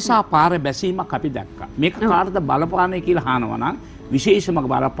දකුණු දිශා පාර බැසීමක් අපි දැක්කා. මේක කාටද බලපාන්නේ කියලා අහනවා නම් විශේෂම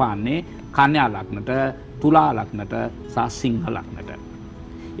බලපාන්නේ කන්‍යා ලග්නට, තුලා ලග්නට සහ සිංහ ලග්නට.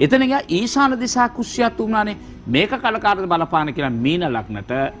 එතන ගියා ඊශාන දිශා කුස්සියත් උනානේ. මේක කලකාටද බලපාන්නේ කියලා මීන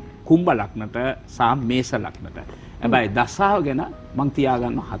ලග්නට, කුම්භ ලග්නට සහ මේස ලග්නට. හැබැයි දසාව ගැන මං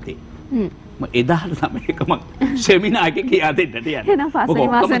තියාගන්න හතේ. එදාට තමයි ඒක මං සෙමිනාර් එකේ කියා දෙන්නට යන්නේ. එහෙනම් පස්සේ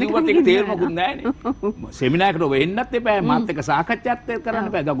මාසෙක කිව්වත් ඒක තේරුමකුත් නැහැනේ. සෙමිනාර් එකට ඔබ එන්නත් එපා, මාත් එක්ක සාකච්ඡාත් කරන්න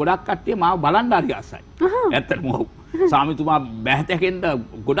බෑ. දැන් ගොඩක් කට්ටිය මාව බලන්න හරි ආසයි. ඇත්තටම ඔව්. සාමිතුමා බැහැතකින්ද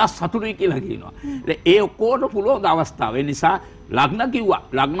ගොඩක් සතුටුයි කියලා කියනවා. ඒ ඔක්කොට පුළුවන් අවස්ථාව. ඒ නිසා ලග්න කිව්වා.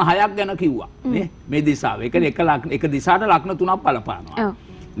 ලග්න 6ක් ගැන කිව්වා. නේ? මේ දිශාව. එක දිශාවට ලග්න 3ක් බලපානවා.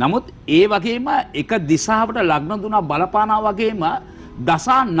 නමුත් ඒ වගේම එක දිශාවට ලග්න 3ක් බලපානවා වගේම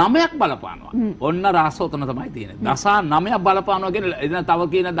දසා 9ක් බලපානවා. ඔන්න රාසෝතන තමයි තියෙන්නේ. දසා 9ක් බලපානවා කියන්නේ එදින තව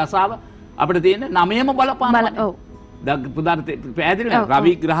කියන දසාව අපිට තියෙන්නේ 9ම බලපානවා. ඔව්. දැන් පුදාට පැහැදිලිද?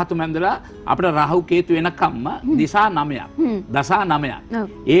 රවි ග්‍රහතු මැන්දලා අපිට රාහු කේතු වෙනකම්ම දිශා 9ක්. දසා 9ක්.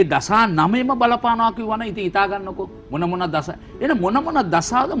 ඒ දසා 9ම බලපානවා කියවන ඉතින් හිතා ගන්නකො මොන දස. එන මොන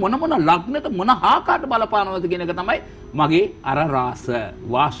දසාවද මොන ලග්නට මොන ආකාරයට බලපානවද කියන එක තමයි මගේ අර රාස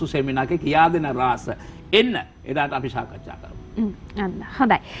වාස්තු සෙමිනාර් එකේ කියා දෙන රාස. එන්න එදාට අපි සාකච්ඡා කරමු.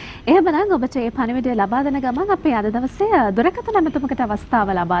 හොඳයි. එහෙමනම් ඔබට මේ පණිවිඩය ලබා දෙන ගමන් අපි අද දවසේ දුරකථන ඇමතුමකට අවස්ථාව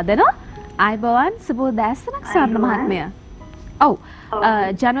ලබා දෙනවා. ආයුබෝවන් සුබ උදෑසනක් ස්වර්ණ මහත්මිය. ඔව්.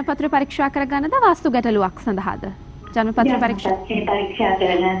 ජන්මපත්‍රය පරීක්ෂා කරගන්නද වාස්තු ගැටලුවක් සඳහාද? ජන්මපත්‍රය පරීක්ෂා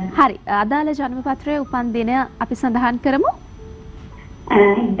කරගන්න. හරි. අදාළ ජන්මපත්‍රයේ උපන් දිනය අපි සඳහන් කරමු.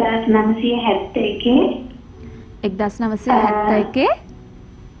 1971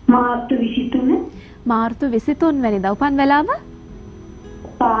 මාර්තු 23 මාර්තු 23 වෙනිදා උපන් වෙලාව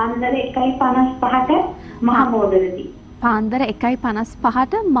පාන්දර 1:55ට මහ මෝදරදී. පාන්දර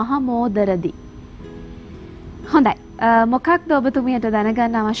 1:55ට මහ මෝදරදී. හොඳයි. මොකක්ද ඔබතුමියට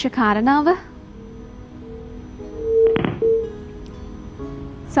දැනගන්න අවශ්‍ය කාරණාව?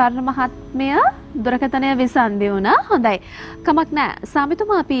 ස්වර්ණ මහත්මය දුරකථනය විසන්දි වුණා. හොඳයි. කමක් නැහැ.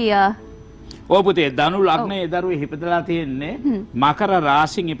 සාමිතුමා අපි ඔව් පුතේ ධනු ලග්නයේ දරුවේ ඉපදලා තියෙන්නේ මකර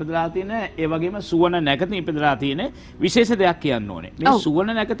රාශියෙන් ඉපදලා තියෙන ඒ වගේම සුවන නැකතින් ඉපදලා තියෙන විශේෂ දෙයක් කියන්න ඕනේ. මේ සුවන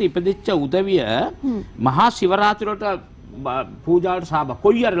නැකති ඉපදිච්ච උදවිය මහා සිවරාත්‍රියට පූජාවට සාබ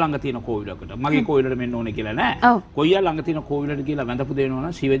කොයියර ළඟ තියෙන කෝවිලකට මගේ කෝවිලට මෙන්න ඕනේ කියලා නෑ. කොයියර ළඟ තියෙන කෝවිලට කියලා වැඳපු දෙනවා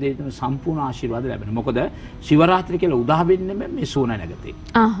නම් ශිව දේවතුන් සම්පූර්ණ ආශිර්වාද ලැබෙනවා. මොකද සිවරාත්‍රි කියලා උදා වෙන්නේ මේ සුවන නැකතේ.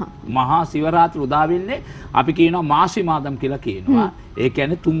 මහා සිවරාත්‍රි උදා වෙන්නේ අපි කියනවා මාසි මාදම් කියලා කියනවා. ඒ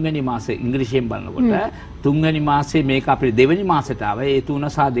කියන්නේ තුන්වෙනි මාසේ ඉංග්‍රීසියෙන් බලනකොට තුන්වෙනි මාසේ මේක අපේ දෙවෙනි මාසෙට ආව. ඒ 3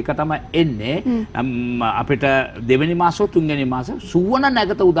 සහ 2 තමයි එන්නේ. අපිට දෙවෙනි මාසෝ තුන්වෙනි මාසේ සුවන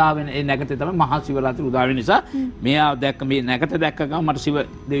නැගත උදා වෙන ඒ නැගතේ තමයි මහා සිවරාත්‍රි උදා වෙන නිසා මෙයා දැක්ක මේ නැගත දැක්ක ගමන් මට ශිව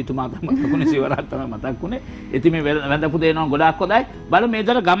දෙවිතුමා මතකුනේ සිවරාත්‍රි තමයි මතක්ුනේ. ඉතින් මේ වැඳපු දෙනවා ගොඩාක් හොඳයි. බලමු මේ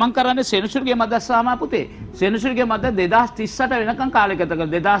දර ගමන් කරන්නේ සෙනසුරුගේ මැදස්සාම පුතේ. සෙනසුරුගේ මැද 2038 වෙනකන් කාලය ගත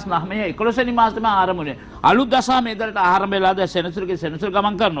කළා. 2009 11 වෙනි මාසෙ තමයි ආරම්භ වුනේ. අලුත් දශා මේ දරට ආරම්භ වෙලාද සෙනසුරුගේ සෙනසුරු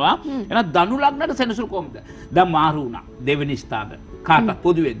ගමන් කරනවා. එහෙනම් ධනු ලග්නට සෙනසුරු කොහොමද? දැන් මාරු වුණා. දෙවෙනි ස්ථානට. කාට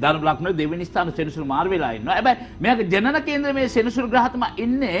පොදුවේ ධනු ලග්නට දෙවෙනි ස්ථාන සෙනසුරු මාරු වෙලා ඉන්නවා. හැබැයි මෙයාගේ ජනන කේන්ද්‍රයේ මේ සෙනසුරු ග්‍රහ තමයි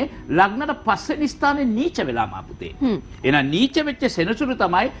ඉන්නේ ලග්නට පස්වෙනි ස්ථානේ නීච වෙලා මා පුතේ. එහෙනම් නීච වෙච්ච සෙනසුරු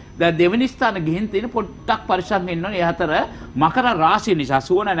තමයි දැන් දෙවෙනි ස්ථාන ගිහින් තියෙන පොඩ්ඩක් පරිස්සම් වෙන්න ඕනේ. ඒ අතර මකර රාශිය නිසා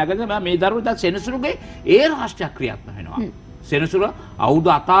සුවන නැගද මේ දරුවෝ දැන් සෙනසුරුගේ ඒ රාශිය ක්‍රියාත්මක වෙනවා. සෙනසුර අවුරුදු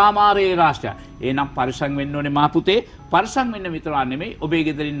අතාමාරයේ රාශිය. එනම් පරිස්සම් වෙන්න ඕනේ මා පුතේ. පරිස්සම් වෙන්න විතරක් නෙමෙයි ඔබේ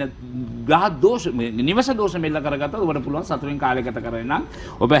ගෙදර ඉන්න ග්‍රහ දෝෂ නිවස දෝෂ මෙල්ල කරගත්තොත් ඔබට පුළුවන් සතුටින් කාලය ගත කරගෙන නම්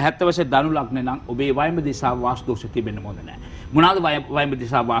ඔබ 70 වසරේ ධනු ලග්නේ නම් ඔබේ වයඹ දිශාව වාස්තු දෝෂ තිබෙන්න මොද නැහැ. මොනවාද වයඹ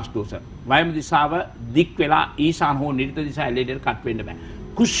දිශාව වාස්තු දෝෂ? වයඹ දිශාව දික් වෙලා ඊශාන හෝ නිරිත දිශාව එළියට කට් වෙන්න බෑ.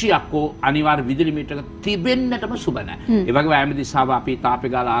 කුෂ්‍යයක්ෝ අනිවාර්ය විදුලි මීටරක තිබෙන්නටම සුබ නැහැ. ඒ වගේ වයඹ දිශාව අපි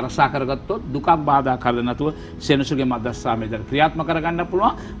තාපේ ගාලා ආරසා කරගත්තොත් දුකක් බාධා කරන්න නැතුව සෙනසුගේ මැදස්සා මේතර ක්‍රියාත්මක කරගන්න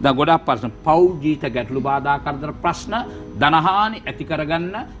පුළුවන්. දැන් ගොඩක් ප්‍රශ්න පෞල් ජීවිත ගැටලු බාධා කරදර ප්‍රශ්න ධනහානි ඇති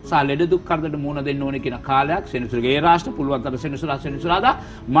කරගන්න සහ ලෙඩ දුක් කරදරට මුහුණ දෙන්න ඕනේ කියන කාලයක් සෙනසුරගේ රාෂ්ට්‍ර පුළුවන් තරම් සෙනසුරාදා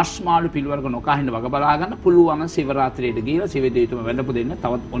මස් මාළු පිළිවර්ග නොකහින්න වග බලා ගන්න පුළුවන් සිවරාත්‍රියට ගිහලා සිව දෙවිතුම වැඳපු දෙන්න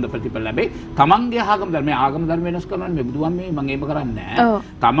තවත් හොඳ ප්‍රතිඵල ලැබෙයි. තමන්ගේ ආගම ධර්ම වෙනස් කරනවා මේ බුදුන් මේ මම ඒව කරන්නේ නැහැ.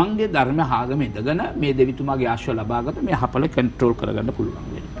 තමන්ගේ ධර්ම ආගම ඉඳගෙන මේ දෙවිතුමාගේ ආශ්‍රය ලබාගත මේ හපල කන්ට්‍රෝල් කරගන්න පුළුවන්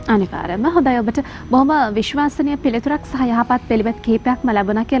වෙනවා. අනිවාර්යයෙන්ම හොඳයි ඔබට බොහොම විශ්වාසනීය පිළිතුරක් සහ යහපත් පිළිවෙත් කිහිපයක්ම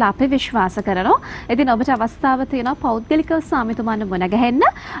ලැබුණා කියලා අපි විශ්වාස කරනවා. ඉතින් ඔබට අවස්ථාව තියෙනවා පෞද්ගලිකව ස්වාමිතුමාන්ව මුණ ගැහෙන්න.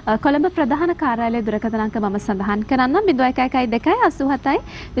 කොළඹ ප්‍රධාන කාර්යාලයේ දුරකථන අංක මම සඳහන් කරන්නම් 0112 87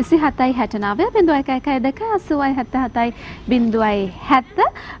 27 69 0112 87 77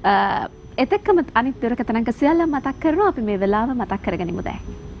 70. එතකම අනිත් දුරකථන අංක සියල්ල මතක් කරනවා අපි මේ වෙලාව මතක් කරගනිමු දැන්.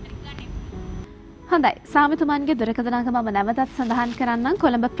 හොඳයි සාමිතුමන්ගේ දුරකථන අංක මම නැවතත් සඳහන් කරන්නම්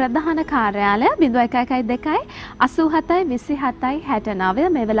කොළඹ ප්‍රධාන කාර්යාලය 0112 87 27 69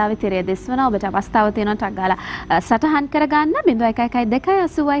 මේ වෙලාවේ තිරය දිස්වන ඔබට අවස්ථාව තියෙනවා ටක් ගාලා සටහන් කරගන්න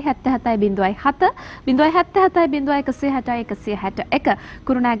 0112 87 77 077 0160 161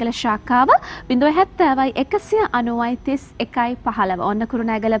 කුරුණෑගල ශාඛාව 070 190 31 15 ඔන්න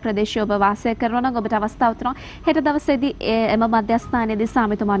කුරුණෑගල ප්‍රදේශයේ ඔබ වාසය කරනවා නම් ඔබට අවස්ථාව තියෙනවා හෙට දවසේදී එම මධ්‍යස්ථානයේදී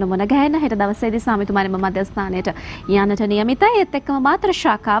සාමිතුමාන මුණ ගැහෙන්න හෙට දවසේදී සාමිතුමානම මධ්‍යස්ථානයට යන්නට නියමිතයි. ඒත් එක්කම මාතර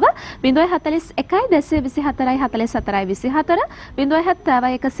ශාඛාව 041 224 44 24 070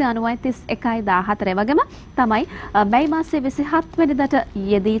 190 31 14 වගේම තමයි මැයි මාසයේ 27 වෙනිදාට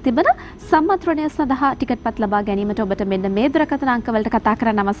යෙදී තිබෙන සම්මන්ත්‍රණය සඳහා ටිකට් පත් ලබා ගැනීමට ඔබට මෙන්න මේ දුරකථන අංක වලට කතා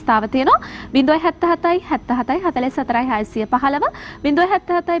කරන්න අවස්ථාව තියෙනවා. 077 77 44 615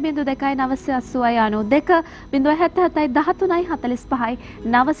 077 02 980 92 077 13 45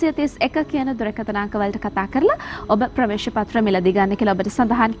 931 කියන දුරකථන අංක වලට කතා කරලා ඔබ ප්‍රවේශ පත්‍ර මිලදී ගන්න කියලා ඔබට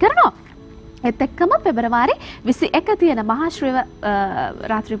සඳහන් කරනවා. ඒත් එක්කම පෙබරවාරි 21 තියෙන මහා ශ්‍රීව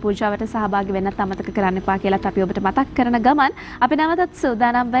රාත්‍රී පූජාවට සහභාගී වෙන්නත් අමතක කරන්න එපා කියලාත් අපි ඔබට මතක් කරන ගමන් අපි නැවතත්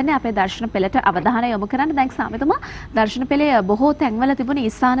සූදානම් වෙන්නේ අපේ දර්ශන පෙළට අවධානය යොමු කරන්න. දැන් සාමිතුමා දර්ශන පෙළේ බොහෝ තැන්වල තිබුණ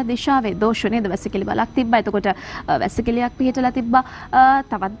ඊසාන දිශාවේ දෝෂ නේද? වැසිකිලි බලක් තිබ්බා. එතකොට වැසිකිලියක් පිහිටලා තිබ්බා.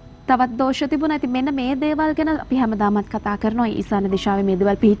 තවත් දෝෂ තිබුණා. ඉතින් මෙන්න මේ දේවල් ගැන අපි හැමදාමත් කතා කරනවා. ඊසාන දිශාවේ මේ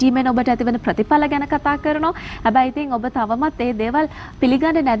දේවල් පිහිටීමෙන් ඔබට ඇතිවන ප්‍රතිඵල ගැන කතා කරනවා. හැබැයි ඉතින් ඔබ තවමත් මේ දේවල්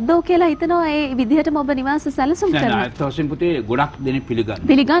පිළිගන්නේ නැද්දෝ කියලා හිතනවා. ඒ විදිහටම ඔබ නිවාස සැලසුම් කරනවා. නෑ අතෝසින් පුතේ ගොඩක් දෙනෙක්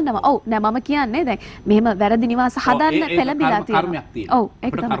පිළිගන්නවා. ඔව් නෑ මම කියන්නේ දැන් මෙහෙම වැරදි නිවාස හදන්න පෙළඹිලා තියෙනවා. කර්මයක් තියෙනවා. ඔව්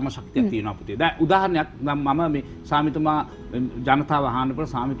ඒක තමයි. කර්ම ශක්තියක් තියෙනවා පුතේ. දැන් උදාහරණයක් මම මේ සාමිතුමා ජනතාව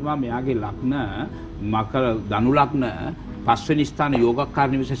අහනකොට සාමිතුමා මෙයාගේ ලග්න මකර ධනු ලග්න පස්වෙනි ස්ථාන යෝගකාර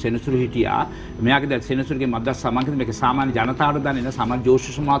නිවසේ සෙනසුරු හිටියා. මෙයාගේ දැන් සෙනසුරුගේ මද්දස් සමාන්තර මේක සාමාන්‍ය ජනතාවට දන්නේ නැහැ. සමාජ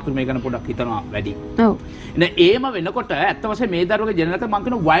ජෝතිෂ මාතෘ මේ ගැන පොඩ්ඩක් හිතනවා වැඩි. ඔව්. ඉතින් ඒම වෙනකොට ඇත්ත වශයෙන්ම මේ දරුවගේ ජනනක මම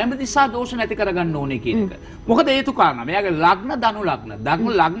කියන වයම දිසා දෝෂ නැති කරගන්න ඕනේ කියන එක. මොකද හේතු කාරණා. මෙයාගේ ලග්න ධනු ලග්න.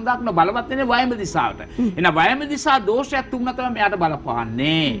 ලග්න බලවත් වෙන්නේ වයම දිසාවට. එහෙනම් වයම දිසා දෝෂයක් තුනක් තමයි මෙයාට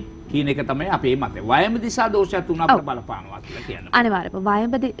බලපාන්නේ. කියන එක තමයි අපේ මතය. වයම දිසා දෝෂයක් තුන අපිට බලපානවා කියලා කියනවා.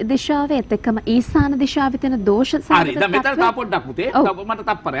 අනිවාර්යයෙන්ම වයම දිශාවේ එක්කම ඊසාන දිශාවේ තියෙන දෝෂ සාධක. හරි. දැන් මෙතන තා පොඩ්ඩක් පුතේ. මට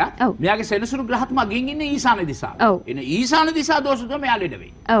තප්පරයක්. මෙයාගේ සෙනසුරු ග්‍රහත් මගින් ඉන්නේ ඊසාන දිශාව. එන ඊසාන දිශා දෝෂ තුන මෙයා ලෙඩ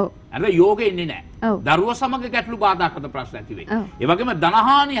වෙයි. ඔව්. අර යෝගේ ඉන්නේ නැහැ. දරුවෝ සමග ගැටලු බාධාකට ප්‍රශ්න ඇති වෙයි. ඒ වගේම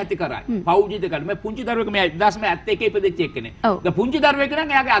ධනහානි ඇති කරයි. පෞජිත කරයි. මේ පුංචි දරුවෙක් මේ 1971 ඉපදෙච්ච එක්කනේ. දැන් පුංචි දරුවෙක්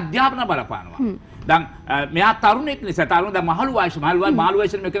නම් එයාගේ අධ්‍යාපන බලපානවා. දැන් මෙයා තරුණෙක් නිසා තරුණ දැන් මහලු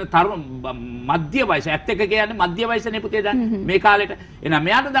වයසේ මේ කියන තරුණ මධ්‍ය වයස 71 කියන්නේ මධ්‍ය වයසනේ පුතේ දැන් මේ කාලෙට එහෙනම්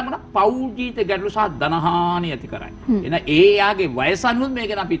මෙයාට දැන් පෞජීත ගැටලු සහ ධනහානි ඇති කරයි. එහෙනම් ඒ යාගේ වයස අනුව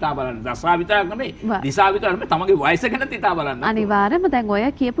මේක නම් පිතා බලන්න. දසා විතරක් නෙමෙයි දිසා විතරක් නෙමෙයි තමන්ගේ වයස ගැන පිතා බලන්න. අනිවාර්යයෙන්ම දැන් ඔය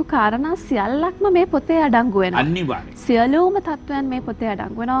කියපු කාරණා සියල්ලක්ම මේ පොතේ අඩංගු වෙනවා. අනිවාර්යයෙන්. සියලුම තත්වයන් මේ පොතේ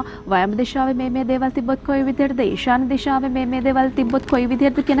අඩංගු වෙනවා. වයම දිශාවේ මේ දේවල් තිබ්බොත් කොයි විදිහටද ඊශාන දිශාවේ මේ දේවල් තිබ්බොත් කොයි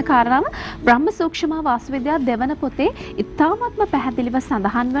විදිහටද කියන කාරණාව බ්‍රහ්ම සූක්ෂම වාස්තුවිද්‍යා දෙවන පොතේ ඉතාමත්ම පැහැදිලිව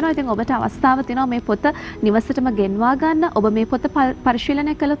සඳහන් වෙනවා. ඉතින් ඔබට අවස්ථාව තියෙනවා මේ පොත නිවසටම ගෙන්වා ගන්න. ඔබ මේ පොත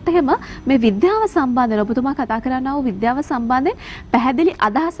පරිශීලනය කළොත් එහෙම මේ විද්‍යාව සම්බන්ධව ඔබතුමා කතා කරනා වූ විද්‍යාව සම්බන්ධයෙන් පැහැදිලි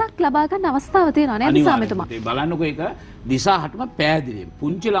අදහසක් ලබා ගන්න අවස්ථාව තියෙනවා නේද සාමිතුමා? බලන්නකෝ ඒක දිසා හටම පැහැදිලි.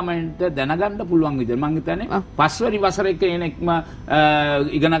 පුංචි ළමයින්ට දැනගන්න පුළුවන් විදිහට මම හිතන්නේ පස්වෙනි වසරේ කෙනෙක්ම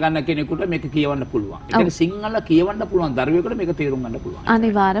ඉගෙන ගන්න කෙනෙකුට මේක කියවන්න පුළුවන්. ඒ කියන්නේ සිංහල කියවන්න පුළුවන් දරුවෙකුට මේක තේරුම් ගන්න පුළුවන්.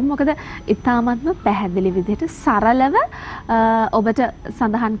 අනිවාර්යයෙන්. මොකද ඉතාමත්ම පැහැදිලි විදිහට සරලව ඔබට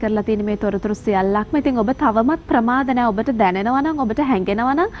සඳහන් කරලා තියෙන මේ තොරතුරු සියල්ලක්ම ඉතින් ඔබ තවමත් ප්‍රමාද නැහැ. ඔබට දැනෙනවා නම් ඔබට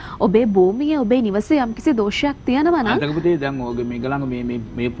හැඟෙනවා නම් ඔබේ භූමියේ ඔබේ නිවසේ යම්කිසි දෝෂයක් තියෙනවා නම් අදක පුතේ දැන් ඔයගේ මේ ගලංග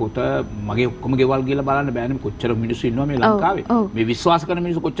මේ පොත මගේ ඔක්කොම ගෙවල් ගිහලා බලන්න බෑනේ කොච්චර මිනිස්සු ඉන්නවා මේ ලංකාවේ. මේ විශ්වාස කරන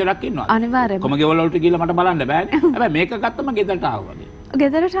මිනිස්සු කොච්චරක් ඉන්නවද? අනිවාර්යයෙන්ම. ඔක්කොම ගෙවල් වලට ගිහලා මට බලන්න බෑනේ. හැබැයි මේක ගත්තම ගෙදරට ආවා වගේ.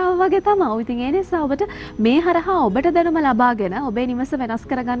 ගෙදරට ආවා වගේ තමයි. ඉතින් ඒ නිසා ඔබට මේ හරහා ඔබට දැනුම ලබාගෙන ඔබේ නිවස වෙනස්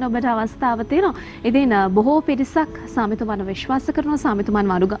කරගන්න ඔබට අවස්ථාව තියෙනවා. ඉතින් බොහෝ පිරිසක් සාමිතුමන්ව විශ්වාස කරනවා,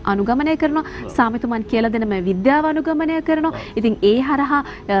 සාමිතුමන්ව අනුගමනය කරනවා, සාමිතුමන් කියලා දෙන මේ විද්‍යාව අනුගමනය කරනවා. ඉතින් ඒ හරහා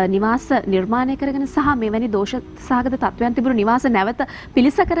නිවාස නිර්මාණය කරගෙන සහ මෙවැනි දෝෂ සහගත තත්වයන් තිබුණු නිවාස නැවත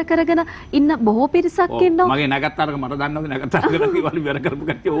පිළිසකර කරගෙන ඉන්න බොහෝ පිරිසක් ඉන්නවා. මගේ නැගත්තාරක මට දන්නවද නැගත්තාරක කිව්වලු ඉවර කරපු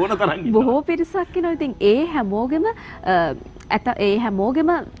කට්ටිය ඕන තරම් ඉන්නවා. බොහෝ පිරිසක් ඉන්නවා. ඉතින් ඒ හැමෝගෙම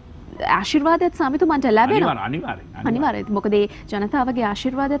ආශිර්වාදයක් සාමිතුමන්ට ලැබෙනවා. අනිවාර්යයෙන්. මොකද ඒ ජනතාවගේ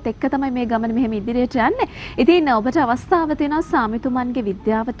ආශිර්වාදයත් එක්ක තමයි මේ ගමන මෙහෙම ඉදිරියට යන්නේ. ඉතින් ඔබට අවස්ථාව තියෙනවා සාමිතුමන්ගේ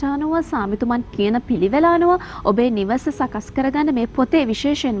විද්‍යාවට අනුව සාමිතුමන් කියන පිළිවෙල අනුව ඔබේ නිවස සකස් කරගන්න මේ පොතේ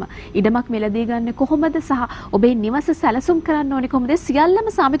විශේෂයෙන්ම ඉඩමක් මිලදී ගන්න කොහොමද සහ ඔබේ නිවස සැලසුම් කරන්න ඕනේ කොහොමද සියල්ලම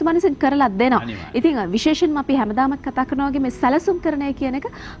සාමිතුමන් විසින් කරලා දෙනවා. ඉතින් විශේෂයෙන්ම අපි හැමදාම කතා කරනවා වගේ මේ සැලසුම් කරණය කියන එක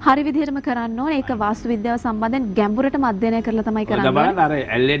හරි විදිහටම කරන්න ඕනේ. ඒක වාස්තු විද්‍යාව සම්බන්ධයෙන් ගැඹුරටම අධ්‍යයනය කරලා තමයි කරන්න ඕනේ. බලන්න අර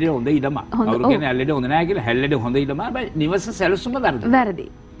LED හොඳ ඉඩම. කවුරු කියන්නේ ඇල්ලෙඩ හොඳ නැහැ කියලා හැල්ලෙඩ හොඳ ඉඩම. හැබැයි නිවස සැලසුම වැරදි.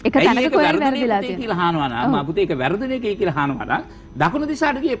 එක තැනක කොහෙද වැරදිලා තියෙන්නේ කියලා අහනවා නම් අපුතේ ඒක වැරදිනේ කියලා අහනවා නම් දකුණු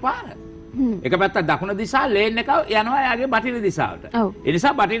දිශාවට ගියේ පාර. එක පැත්තක් දකුණු දිශාව ලේන් එක යනවා එයාගේ බටහිර දිශාවට. ඒ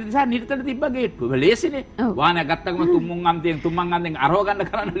නිසා බටහිර දිශාව නිර්තල තිබ්බ ගේට්ටුව. ලේසිනේ. වාහනයක් ගත්තකම තුම්මුන් අන්තෙන් අරව ගන්න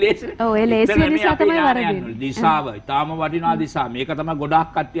කරන්න ලේසිනේ. ඔව් ඒ ලේසි නිසා තමයි වැරදින්නේ. දිශාව ඊටාම වටිනා දිශාව. මේක තමයි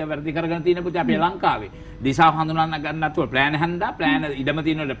ගොඩාක් කට්ටිය වැරදි කරගෙන තියෙන පුතේ අපේ ලංකාවේ. දිශාව හඳුනා ගන්න නැතුව ප්ලෑන් හැන්දා ප්ලෑන් ඉඩම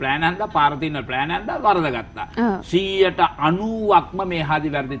තියෙනවල ප්ලෑන් හැන්දා පාර තියෙනවල ප්ලෑන් හැන්දා වරද ගත්තා. 90%ක්ම මේ හරි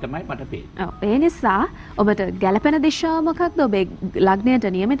වැරදි තමයි මට පේන්නේ. ඔව් ඒ නිසා ඔබට ගැළපෙන දිශාව මොකක්ද? ඔබේ ලග්නයට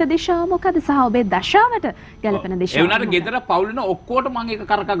නියමිත දිශාව මොකක්ද? සහ ඔබේ දශාවට ගැළපෙන දිශාව. ඒ වුණාට ගෙදර පවුලෙන ඔක්කොට මම ඒක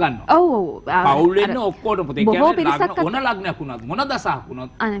කරක ගන්නවා. ඔව් පවුලෙන ඔක්කොට පුතේ කියන්නේ ඕන ලග්නයක් වුණත් මොන දශාවක්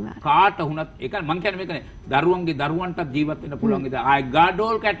වුණත් කාට වුණත් ඒක මම කියන්නේ මේකනේ දරුවන්ට ජීවත් වෙන්න පුළුවන් ඉතින් ආයි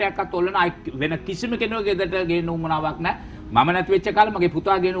ගාඩෝල් කැටයක්වත් ඔල්ලන ආයි වෙන කිසිම කෙනෙකුගේ ගෙදරට ගේන්න උවමනාවක් නැහැ. මම නැති වෙච්ච කාලේ මගේ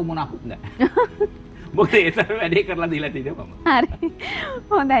පුතා ගේන්න උවමනාවක් නැහැ. මොකද ඒතර වැඩේ කරලා දීලා තියෙනවා මම. හරි.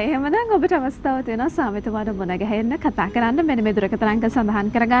 හොඳයි. එහෙමනම් ඔබට අවස්ථාව තියෙනවා සාමිතුමාට මුණ ගැහෙන්න කතා කරන්න මෙන්න මේ දුරකථන අංක සඳහන්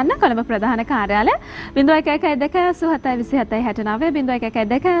කරගන්න. කොළඹ ප්‍රධාන කාර්යාලය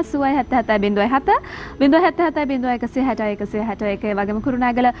 0112807707 ඒ වගේම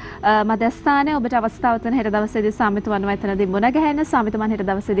කුරුණෑගල මධ්‍යස්ථානයේ ඔබට අවස්ථාව තියෙන හෙට දවසේදී සාමිතුමන් වයිතනදී මුණ ගැහෙන්න. සාමිතුමන් හෙට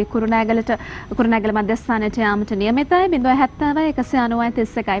දවසේදී කුරුණෑගල මධ්‍යස්ථානයට යාමට නියමිතයි.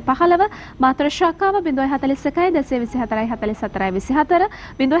 070 මාතර ශාඛාව 041 224 44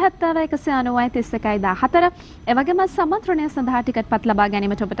 24 070 ඒ වගේම සම්මන්ත්‍රණය සඳහා ටිකට් පත් ලබා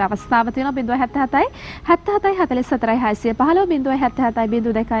ගැනීමට ඔබට අවස්ථාව තියෙනවා 077 77 44 615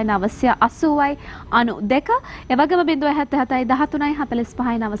 077 02 980 ඒ වගේම 077 13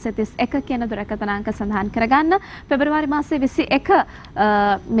 45 931 කියන දුරකථන අංක සඳහන් කරගන්න. පෙබරවාරි මාසයේ 21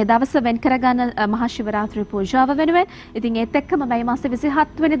 මේ දවස වෙන් කරගන්න මහා ශිවරාත්‍රි පූජාව වෙනුවෙන්. ඉතින් ඒත් එක්කම මේ මාසයේ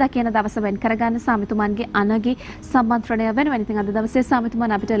 27 වෙනිදා කියන දවස වෙන් කරගන්න සාමිතුමන්ගේ අනගි සම්මන්ත්‍රණය වෙනුවෙන්. ඉතින් අද දවසේ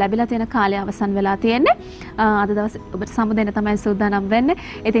සාමිතුමන් අපිට ලැබිලා තියෙන කාලය අවසන් වෙලා තියෙන්නේ. අද දවසේ ඔබට සමුදෙන්න තමයි සූදානම් වෙන්නේ.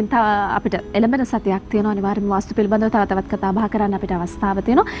 ඉතින් අපිට එළඹෙන සතියක් තියෙනවා. අනිවාර්යයෙන්ම වාස්තු පිළිබඳව තවත් කතා බහ කරන්න අපිට අවස්ථාව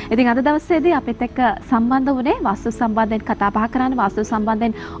තියෙනවා. ඉතින් අද දවසේදී අපිත් එක්ක සම්බන්ධ වුණේ වාස්තු සම්බන්ධයෙන් කතා බහ කරන්න, වාස්තු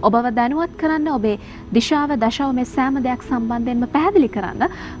සම්බන්ධයෙන් ඔබව දැනුවත් කරන්න, ඔබේ දිශාව දශාව මේ සෑම දෙයක් සම්බන්ධයෙන්ම පැහැදිලි කරන්න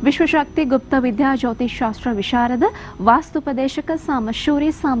විශ්ව ශක්ති ගුප්ත විද්‍යා ජ්‍යොතිෂ ශාස්ත්‍ර විශාරද වාස්තුපදේශක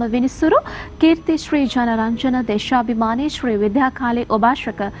සාමශූරී සාම විනිසුරු කීර්ති ශ්‍රී ජනරංජන දේශාභිමානී ශ්‍රී විද්‍යාකාලේ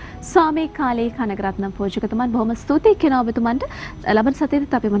ඔබාශ්‍රක ස්වාමී කාලේ කනගරත්න පූජකතුමන් බොහොම ස්තුතියි කියනවා ඔබතුමන්ට. ලබන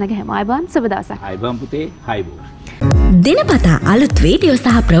සතියේදීත් අපි මුණ ගැහෙමු. ආයුබෝවන් සුබ දවසක්. ආයුබෝවන් පුතේ. ආයුබෝවන්. දිනපතා අලුත් වීඩියෝ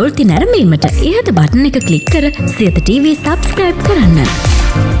සහ ප්‍රවෘත්ති නැරඹීමට ඉහත බටන් එක ක්ලික් කර සියත TV subscribe කරන්න.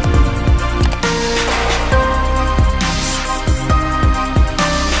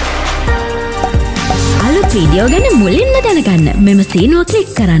 අලුත් වීඩියෝ ගැන මුලින්ම දැනගන්න මෙම සීනුව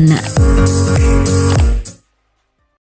ක්ලික් කරන්න.